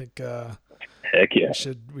 I think heck yeah.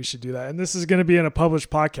 We should do that. And this is going to be in a published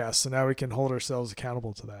podcast, so now we can hold ourselves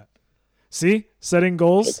accountable to that. See, setting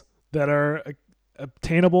goals that are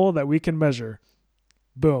obtainable, that we can measure.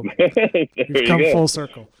 Boom. We've come full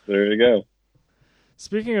circle. There you go.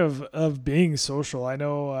 Speaking of being social, I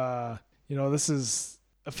know this is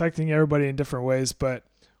affecting everybody in different ways, but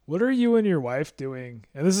what are you and your wife doing?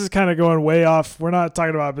 And this is kind of going way off. We're not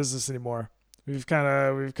talking about business anymore. We've kind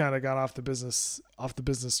of gone off the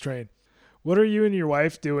business train. What are you and your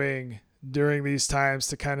wife doing during these times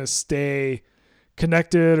to kind of stay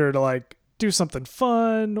connected, or to like do something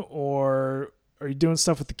fun, or are you doing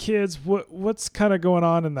stuff with the kids? What's kind of going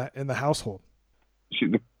on in the household? See,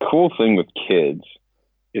 the cool thing with kids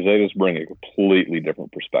is they just bring a completely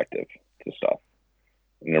different perspective to stuff.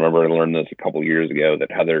 And I remember I learned this a couple of years ago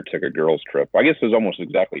that Heather took a girls' trip. I guess it was almost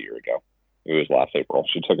exactly a year ago. It was last April.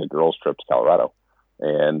 She took a girls' trip to Colorado.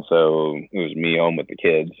 And so it was me home with the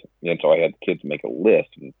kids. And so I had the kids make a list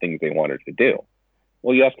of the things they wanted to do.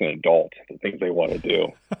 Well, you ask an adult the things they want to do.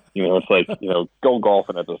 It's like, go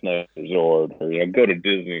golfing at this nice resort, or, go to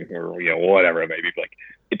Disney, or, whatever it may be. Like,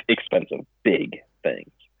 it's expensive, big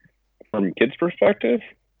things. From a kid's perspective,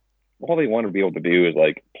 all they want to be able to do is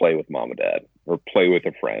like play with mom and dad, or play with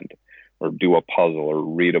a friend, or do a puzzle, or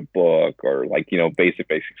read a book, or like, basic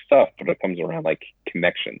stuff. But it comes around like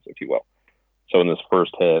connections, if you will. So in this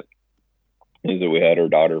first hit is that we had our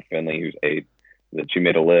daughter, Finley, who's 8, that she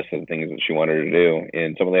made a list of things that she wanted to do.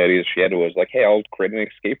 And some of the ideas she had was like, hey, I'll create an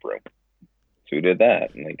escape room. So we did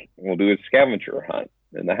that. And like, we'll do a scavenger hunt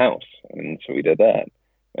in the house. And so we did that.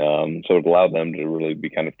 So it allowed them to really be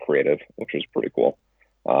kind of creative, which was pretty cool.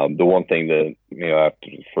 The one thing that, after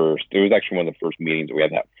it was actually one of the first meetings that we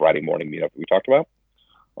had, that Friday morning meetup that we talked about,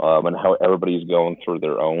 and how everybody's going through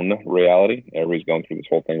their own reality. Everybody's going through this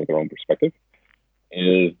whole thing with their own perspective.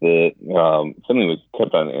 Is that something was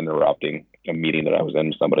kept on interrupting a meeting that I was in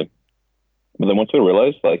with somebody. But then once I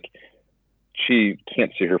realized, like, she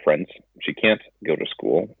can't see her friends. She can't go to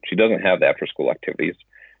school. She doesn't have the after-school activities.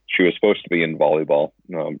 She was supposed to be in volleyball.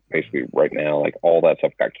 Basically right now, like, all that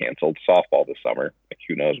stuff got canceled. Softball this summer. Like,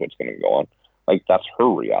 who knows what's going to go on. Like, that's her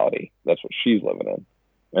reality. That's what she's living in.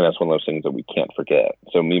 And that's one of those things that we can't forget.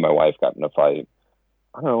 So me and my wife got in a fight,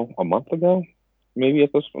 I don't know, a month ago, maybe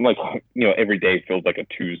at this point. Like, every day feels like a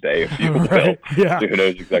Tuesday. If you right. Yeah. Who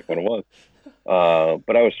knows exactly what it was.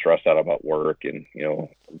 But I was stressed out about work and,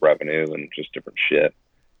 revenue and just different shit.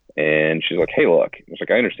 And she's like, hey, look, it's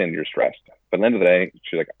like, I understand you're stressed. But at the end of the day,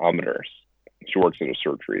 she's like, I'm a nurse. She works at a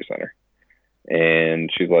surgery center.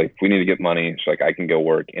 And she's like, if we need to get money, she's like, I can go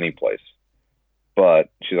work any place. But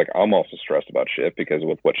she's like, I'm also stressed about shit because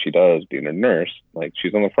with what she does, being a nurse, like,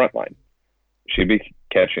 she's on the front line. She'd be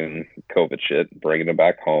catching COVID shit, bringing it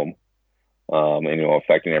back home, and,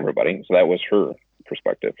 affecting everybody. So that was her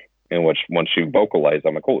perspective. And which, once she vocalized,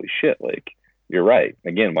 I'm like, holy shit, like, you're right.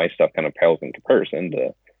 Again, my stuff kind of pales in comparison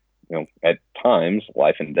to, at times,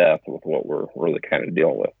 life and death with what we're really kind of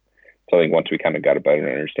dealing with. So I think once we kind of got a better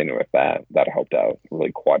understanding with that helped out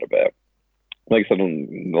really quite a bit. Like I said,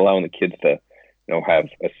 allowing the kids to, have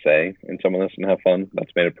a say in some of this and have fun,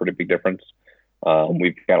 that's made a pretty big difference.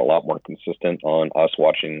 We've got a lot more consistent on us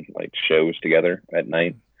watching like shows together at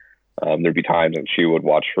night. There'd be times that she would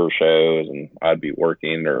watch her shows and I'd be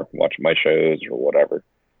working or watching my shows or whatever.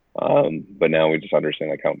 But now we just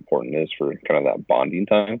understand like how important it is for kind of that bonding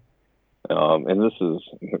time. And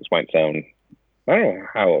this might sound, I don't know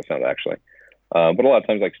how it sounds actually. But a lot of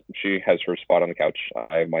times, like she has her spot on the couch.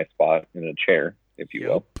 I have my spot in a chair, if you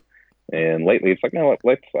will. And lately it's like, no,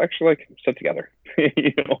 let's actually like sit together,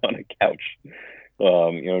 on a couch,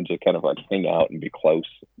 just kind of like hang out and be close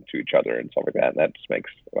to each other and stuff like that. And that just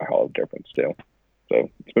makes a hell of a difference too. So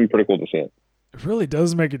it's been pretty cool to see it. It really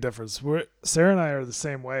does make a difference. Sarah and I are the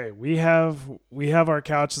same way. We have our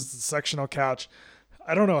couch. It's the sectional couch.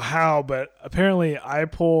 I don't know how, but apparently I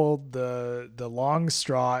pulled the long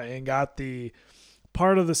straw and got the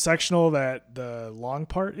part of the sectional that the long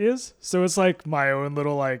part is. So it's like my own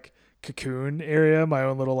little like cocoon area, my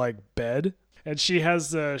own little like bed. And she has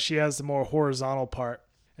the more horizontal part.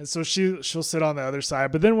 And so she'll sit on the other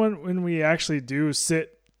side. But then when we actually do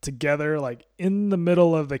sit together, like in the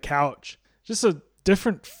middle of the couch, just a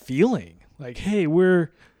different feeling. Like, hey, we're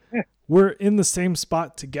in the same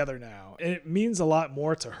spot together now. And it means a lot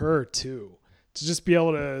more to her too. To just be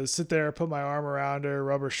able to sit there, put my arm around her,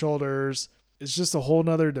 rub her shoulders. It's just a whole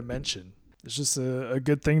nother dimension. It's just a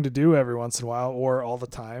good thing to do every once in a while or all the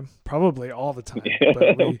time. Probably all the time.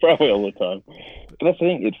 Probably all the time. But that's the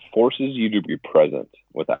thing. It forces you to be present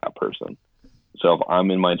with that person. So if I'm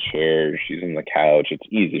in my chair, she's in the couch, it's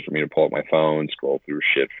easy for me to pull up my phone, scroll through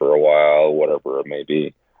shit for a while, whatever it may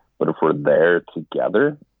be. But if we're there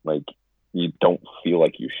together, like, you don't feel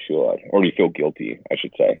like you should, or you feel guilty, I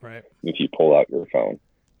should say, right, if you pull out your phone.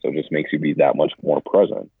 So it just makes you be that much more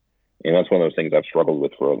present. And that's one of those things I've struggled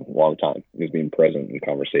with for a long time, is being present in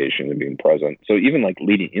conversation and being present. So even like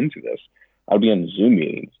leading into this, I'd be on Zoom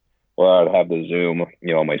meetings. Well, I'd have the Zoom,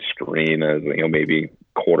 on my screen as, maybe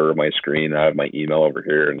quarter of my screen. I have my email over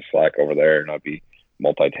here and Slack over there, and I'd be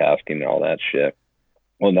multitasking and all that shit.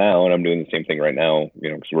 Well, now, and I'm doing the same thing right now,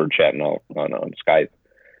 because we're chatting on Skype,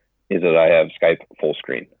 is that I have Skype full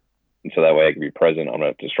screen. And so that way I can be present. I'm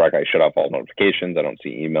going to strike. I shut off all notifications. I don't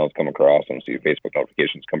see emails come across. I don't see Facebook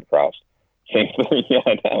notifications come across. Same thing. Yeah,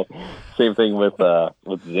 I know. Same thing with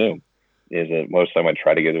Zoom. Is that most of the time I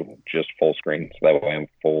try to get just full screen, so that way I'm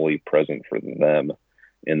fully present for them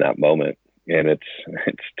in that moment. And it's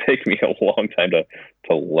taken me a long time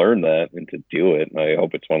to learn that and to do it. And I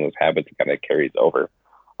hope it's one of those habits that kind of carries over.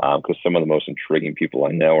 Because some of the most intriguing people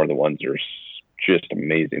I know are the ones that are just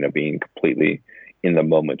amazing at being completely in the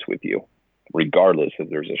moment with you, regardless if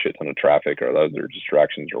there's a shit ton of traffic or other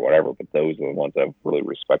distractions or whatever. But those are the ones I've really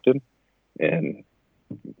respected and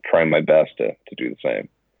trying my best to do the same.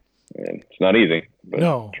 And it's not easy, but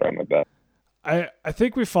no. Try my best. I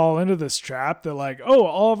think we fall into this trap that like, oh,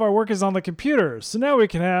 all of our work is on the computer. So now we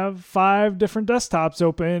can have 5 different desktops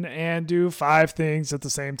open and do 5 things at the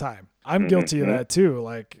same time. I'm guilty of that too.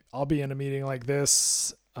 Like I'll be in a meeting like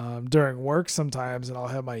this during work sometimes, and I'll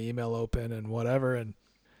have my email open and whatever. And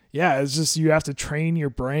yeah, it's just, you have to train your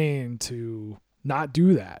brain to not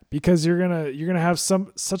do that, because you're gonna have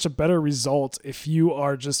such a better result if you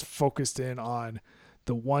are just focused in on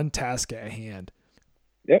the one task at hand.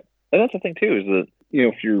 Yep. And that's the thing too, is that,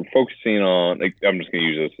 if you're focusing on, like, I'm just going to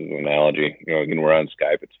use this as an analogy, again, we're on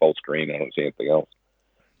Skype, it's full screen, I don't see anything else.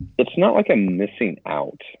 It's not like I'm missing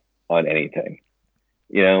out on anything.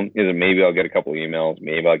 Maybe I'll get a couple of emails,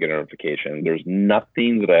 maybe I'll get a notification. There's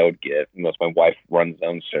nothing that I would get unless my wife runs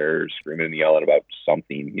downstairs screaming and yelling about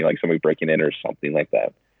something, like somebody breaking in or something like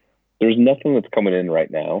that. There's nothing that's coming in right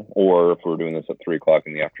now, or if we're doing this at 3:00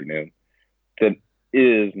 in the afternoon, that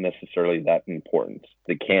is necessarily that important.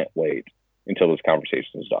 They can't wait until this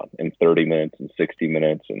conversation is done in 30 minutes and 60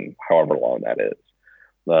 minutes and however long that is.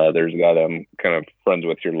 There's a guy that I'm kind of friends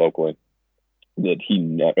with here locally that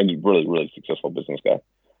and he's really, really successful business guy,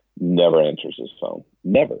 never answers his phone.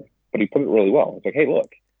 Never. But he put it really well. It's like, hey, look,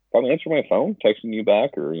 if I'm answering my phone, texting you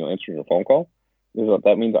back, or answering your phone call,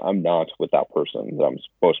 that means I'm not with that person that I'm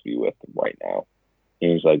supposed to be with right now.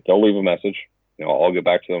 And he's like, they'll leave a message. I'll get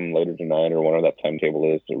back to them later tonight or whenever that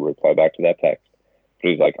timetable is to reply back to that text. But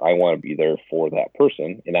he's like, I want to be there for that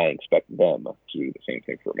person, and I expect them to do the same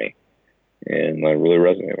thing for me. And I really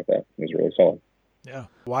resonate with that. It's really solid. Yeah.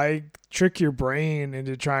 Why trick your brain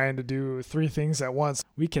into trying to do 3 things at once?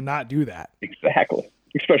 We cannot do that. Exactly.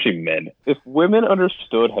 Especially men. If women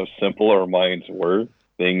understood how simple our minds were,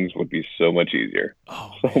 things would be so much easier.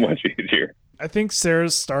 Much easier. I think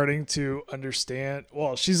Sarah's starting to understand.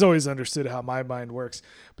 Well, she's always understood how my mind works,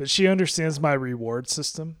 but she understands my reward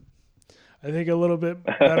system, I think, a little bit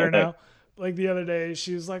better now. Like the other day,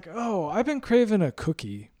 she was like, oh, I've been craving a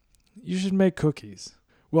cookie. you should make cookies.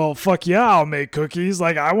 Well, fuck yeah, I'll make cookies.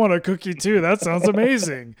 Like, I want a cookie too. That sounds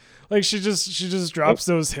amazing. Like, she just drops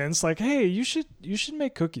those hints like, hey, you should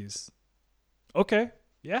make cookies. Okay.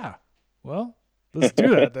 Yeah. Well, let's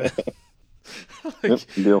do that then.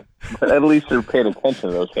 Like, deal. At least they're paying attention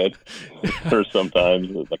to those hints. Or sometimes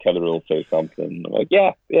like Heather will say something. I'm like,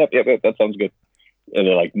 yeah, that sounds good. And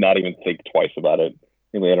they're like, not even think twice about it.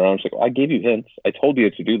 And later on, I'm like, I gave you hints. I told you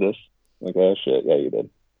to do this. I'm like, oh shit, yeah, you did.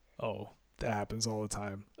 Oh, that happens all the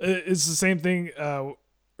time. It's the same thing.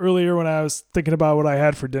 Earlier when I was thinking about what I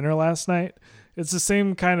had for dinner last night, it's the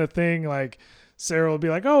same kind of thing. Like Sarah will be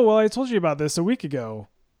like, "Oh, well, I told you about this a week ago."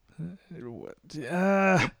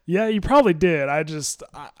 Yeah, you probably did.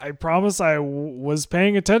 I promise I was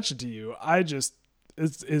paying attention to you.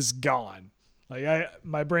 It's gone. Like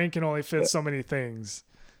my brain can only fit so many things.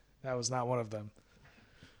 That was not one of them.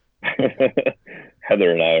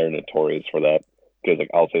 Heather and I are notorious for that because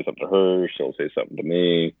like I'll say something to her, she'll say something to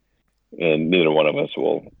me, and neither one of us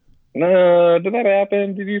will. No, did that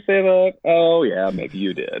happen? Did you say that? Oh yeah, maybe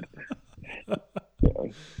you did. Yeah.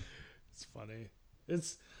 It's funny.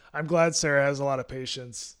 I'm glad Sarah has a lot of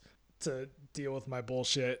patience to deal with my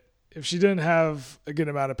bullshit. If she didn't have a good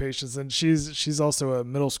amount of patience, and she's also a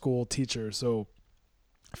middle school teacher, so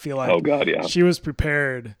I feel like she was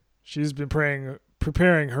prepared. She's been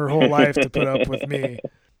preparing her whole life to put up with me.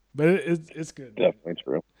 But it's good. Definitely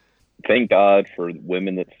true. Thank God for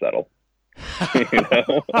women that settle. You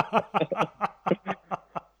know?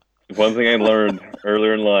 One thing I learned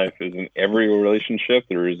earlier in life is in every relationship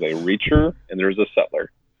there is a reacher and there's a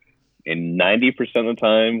settler. And 90% of the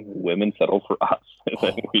time, women settle for us.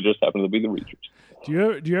 We just happen to be the reachers.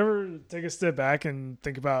 Do you ever take a step back and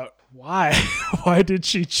think about why? Why did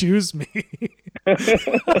she choose me?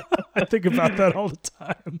 I think about that all the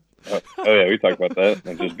time. Oh yeah, we talk about that.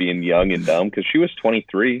 Like just being young and dumb. Because she was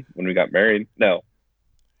 23 when we got married. No,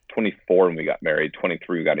 24 when we got married.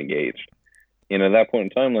 23 we got engaged. And at that point in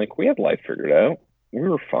time, like we had life figured out. We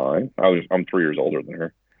were fine. I'm 3 years older than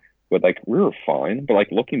her, but like we were fine. But like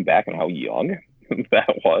looking back on how young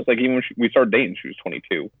that was, like even when we started dating, she was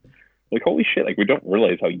 22. Like holy shit! Like we don't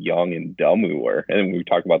realize how young and dumb we were, and we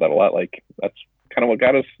talk about that a lot. Like that's kind of what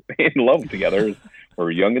got us in love together.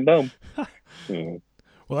 We're young and dumb.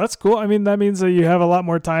 Well, that's cool. I mean, that means that you have a lot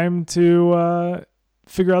more time to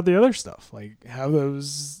figure out the other stuff, like have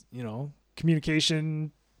those,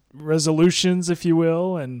 communication resolutions, if you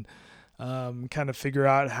will, and kind of figure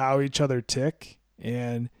out how each other tick.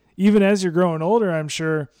 And even as you're growing older, I'm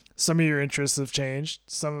sure some of your interests have changed.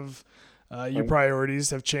 Some of your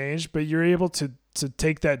priorities have changed, but you're able to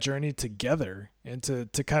take that journey together and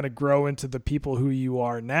to kind of grow into the people who you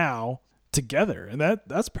are now together. And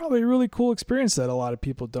that's probably a really cool experience that a lot of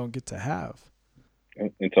people don't get to have.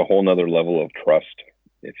 It's a whole nother level of trust,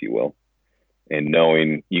 if you will. And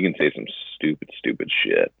knowing you can say some stupid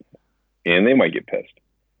shit and they might get pissed.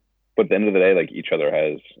 But at the end of the day, like each other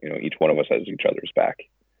has, each one of us has each other's back,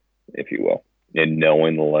 if you will. And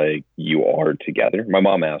knowing like you are together. My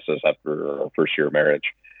mom asked us after our first year of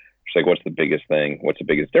marriage, she's like, what's the biggest thing? What's the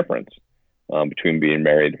biggest difference between being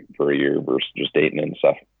married for a year versus just dating and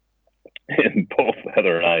stuff? And both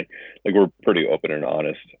Heather and I, like, we're pretty open and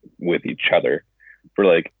honest with each other. For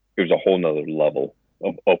like, there's a whole nother level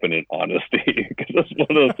of open and honesty because it's one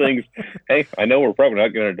of those things. Hey, I know we're probably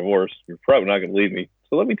not going to divorce. You're probably not going to leave me.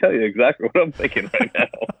 So let me tell you exactly what I'm thinking right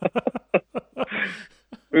now.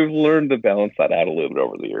 We've learned to balance that out a little bit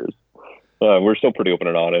over the years. We're still pretty open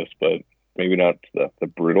and honest, but maybe not the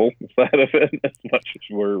brutal side of it as much as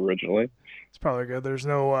we were originally. It's probably good. There's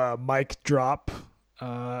no mic drop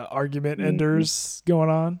argument enders going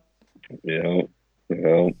on. Yeah.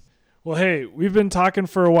 Well, hey, we've been talking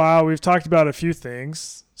for a while. We've talked about a few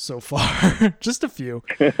things so far, just a few.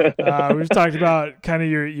 We've talked about kind of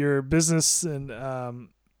your business and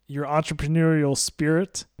your entrepreneurial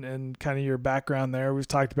spirit and kind of your background there. We've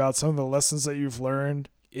talked about some of the lessons that you've learned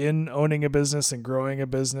in owning a business and growing a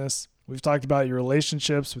business. We've talked about your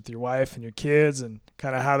relationships with your wife and your kids and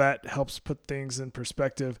kind of how that helps put things in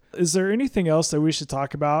perspective. Is there anything else that we should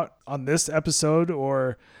talk about on this episode,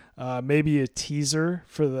 or maybe a teaser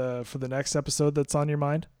for the next episode that's on your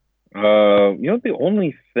mind? The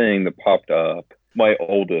only thing that popped up, my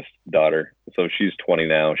oldest daughter, so she's 20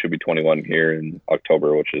 now, she'll be 21 here in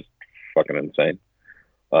October, which is fucking insane.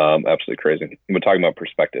 Absolutely crazy. We're talking about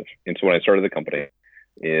perspective. And so when I started the company,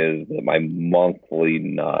 is that my monthly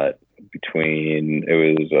nut between,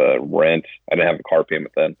 it was rent, I didn't have a car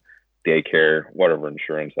payment then, daycare, whatever,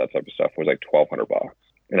 insurance, that type of stuff, was like $1,200.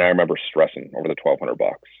 And I remember stressing over the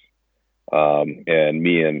 $1,200. And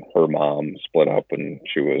me and her mom split up when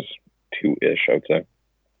she was 2-ish, I would say.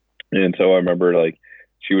 And so I remember like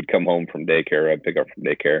she would come home from daycare, I'd pick up from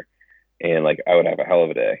daycare, and like I would have a hell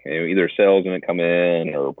of a day. You know, either sales didn't come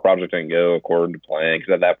in or project didn't go according to plan.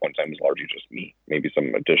 Because at that point in time, it was largely just me, maybe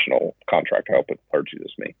some additional contract help, but largely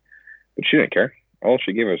just me. But she didn't care. All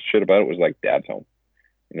she gave a shit about it was like, Dad's home.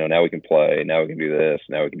 You know, now we can play, now we can do this,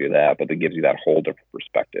 now we can do that. But it gives you that whole different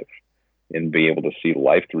perspective and be able to see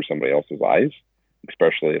life through somebody else's eyes,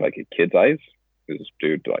 especially like a kid's eyes, is,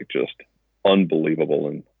 dude, like just unbelievable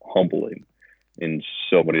and humbling in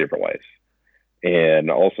so many different ways. And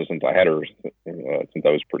also, since I had her since I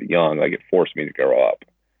was pretty young, like it forced me to grow up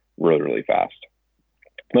really, really fast.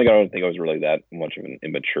 Like I don't think I was really that much of an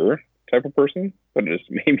immature type of person, but it just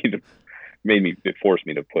it forced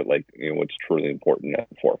me to put like, you know, what's truly important at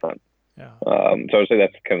the forefront. Yeah. So I would say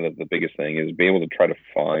that's kind of the biggest thing, is be able to try to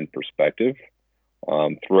find perspective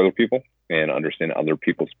through other people and understand other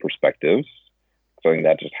people's perspectives. So I think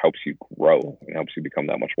that just helps you grow and helps you become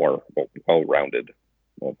that much more well-rounded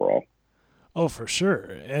overall. Oh, for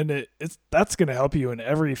sure. And that's going to help you in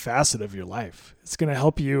every facet of your life. It's going to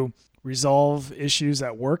help you resolve issues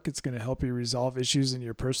at work. It's going to help you resolve issues in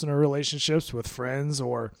your personal relationships with friends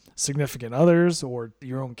or significant others or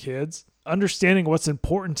your own kids. Understanding what's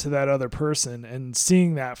important to that other person and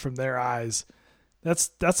seeing that from their eyes,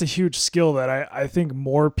 that's a huge skill that I think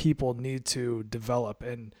more people need to develop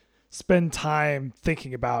and spend time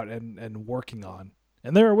thinking about and working on.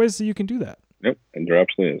 And there are ways that you can do that. Yep, and there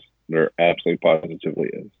absolutely is. There absolutely positively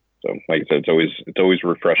is. So like I said, it's always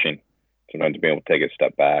refreshing sometimes to be able to take a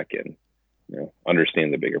step back and, you know,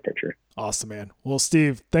 understand the bigger picture. Awesome, man. Well,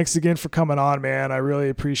 Steve, thanks again for coming on, man. I really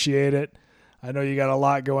appreciate it. I know you got a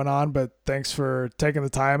lot going on, but thanks for taking the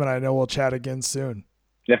time, and I know we'll chat again soon.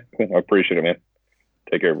 Yeah, cool. I appreciate it, man.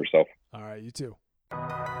 Take care of yourself. All right, you too.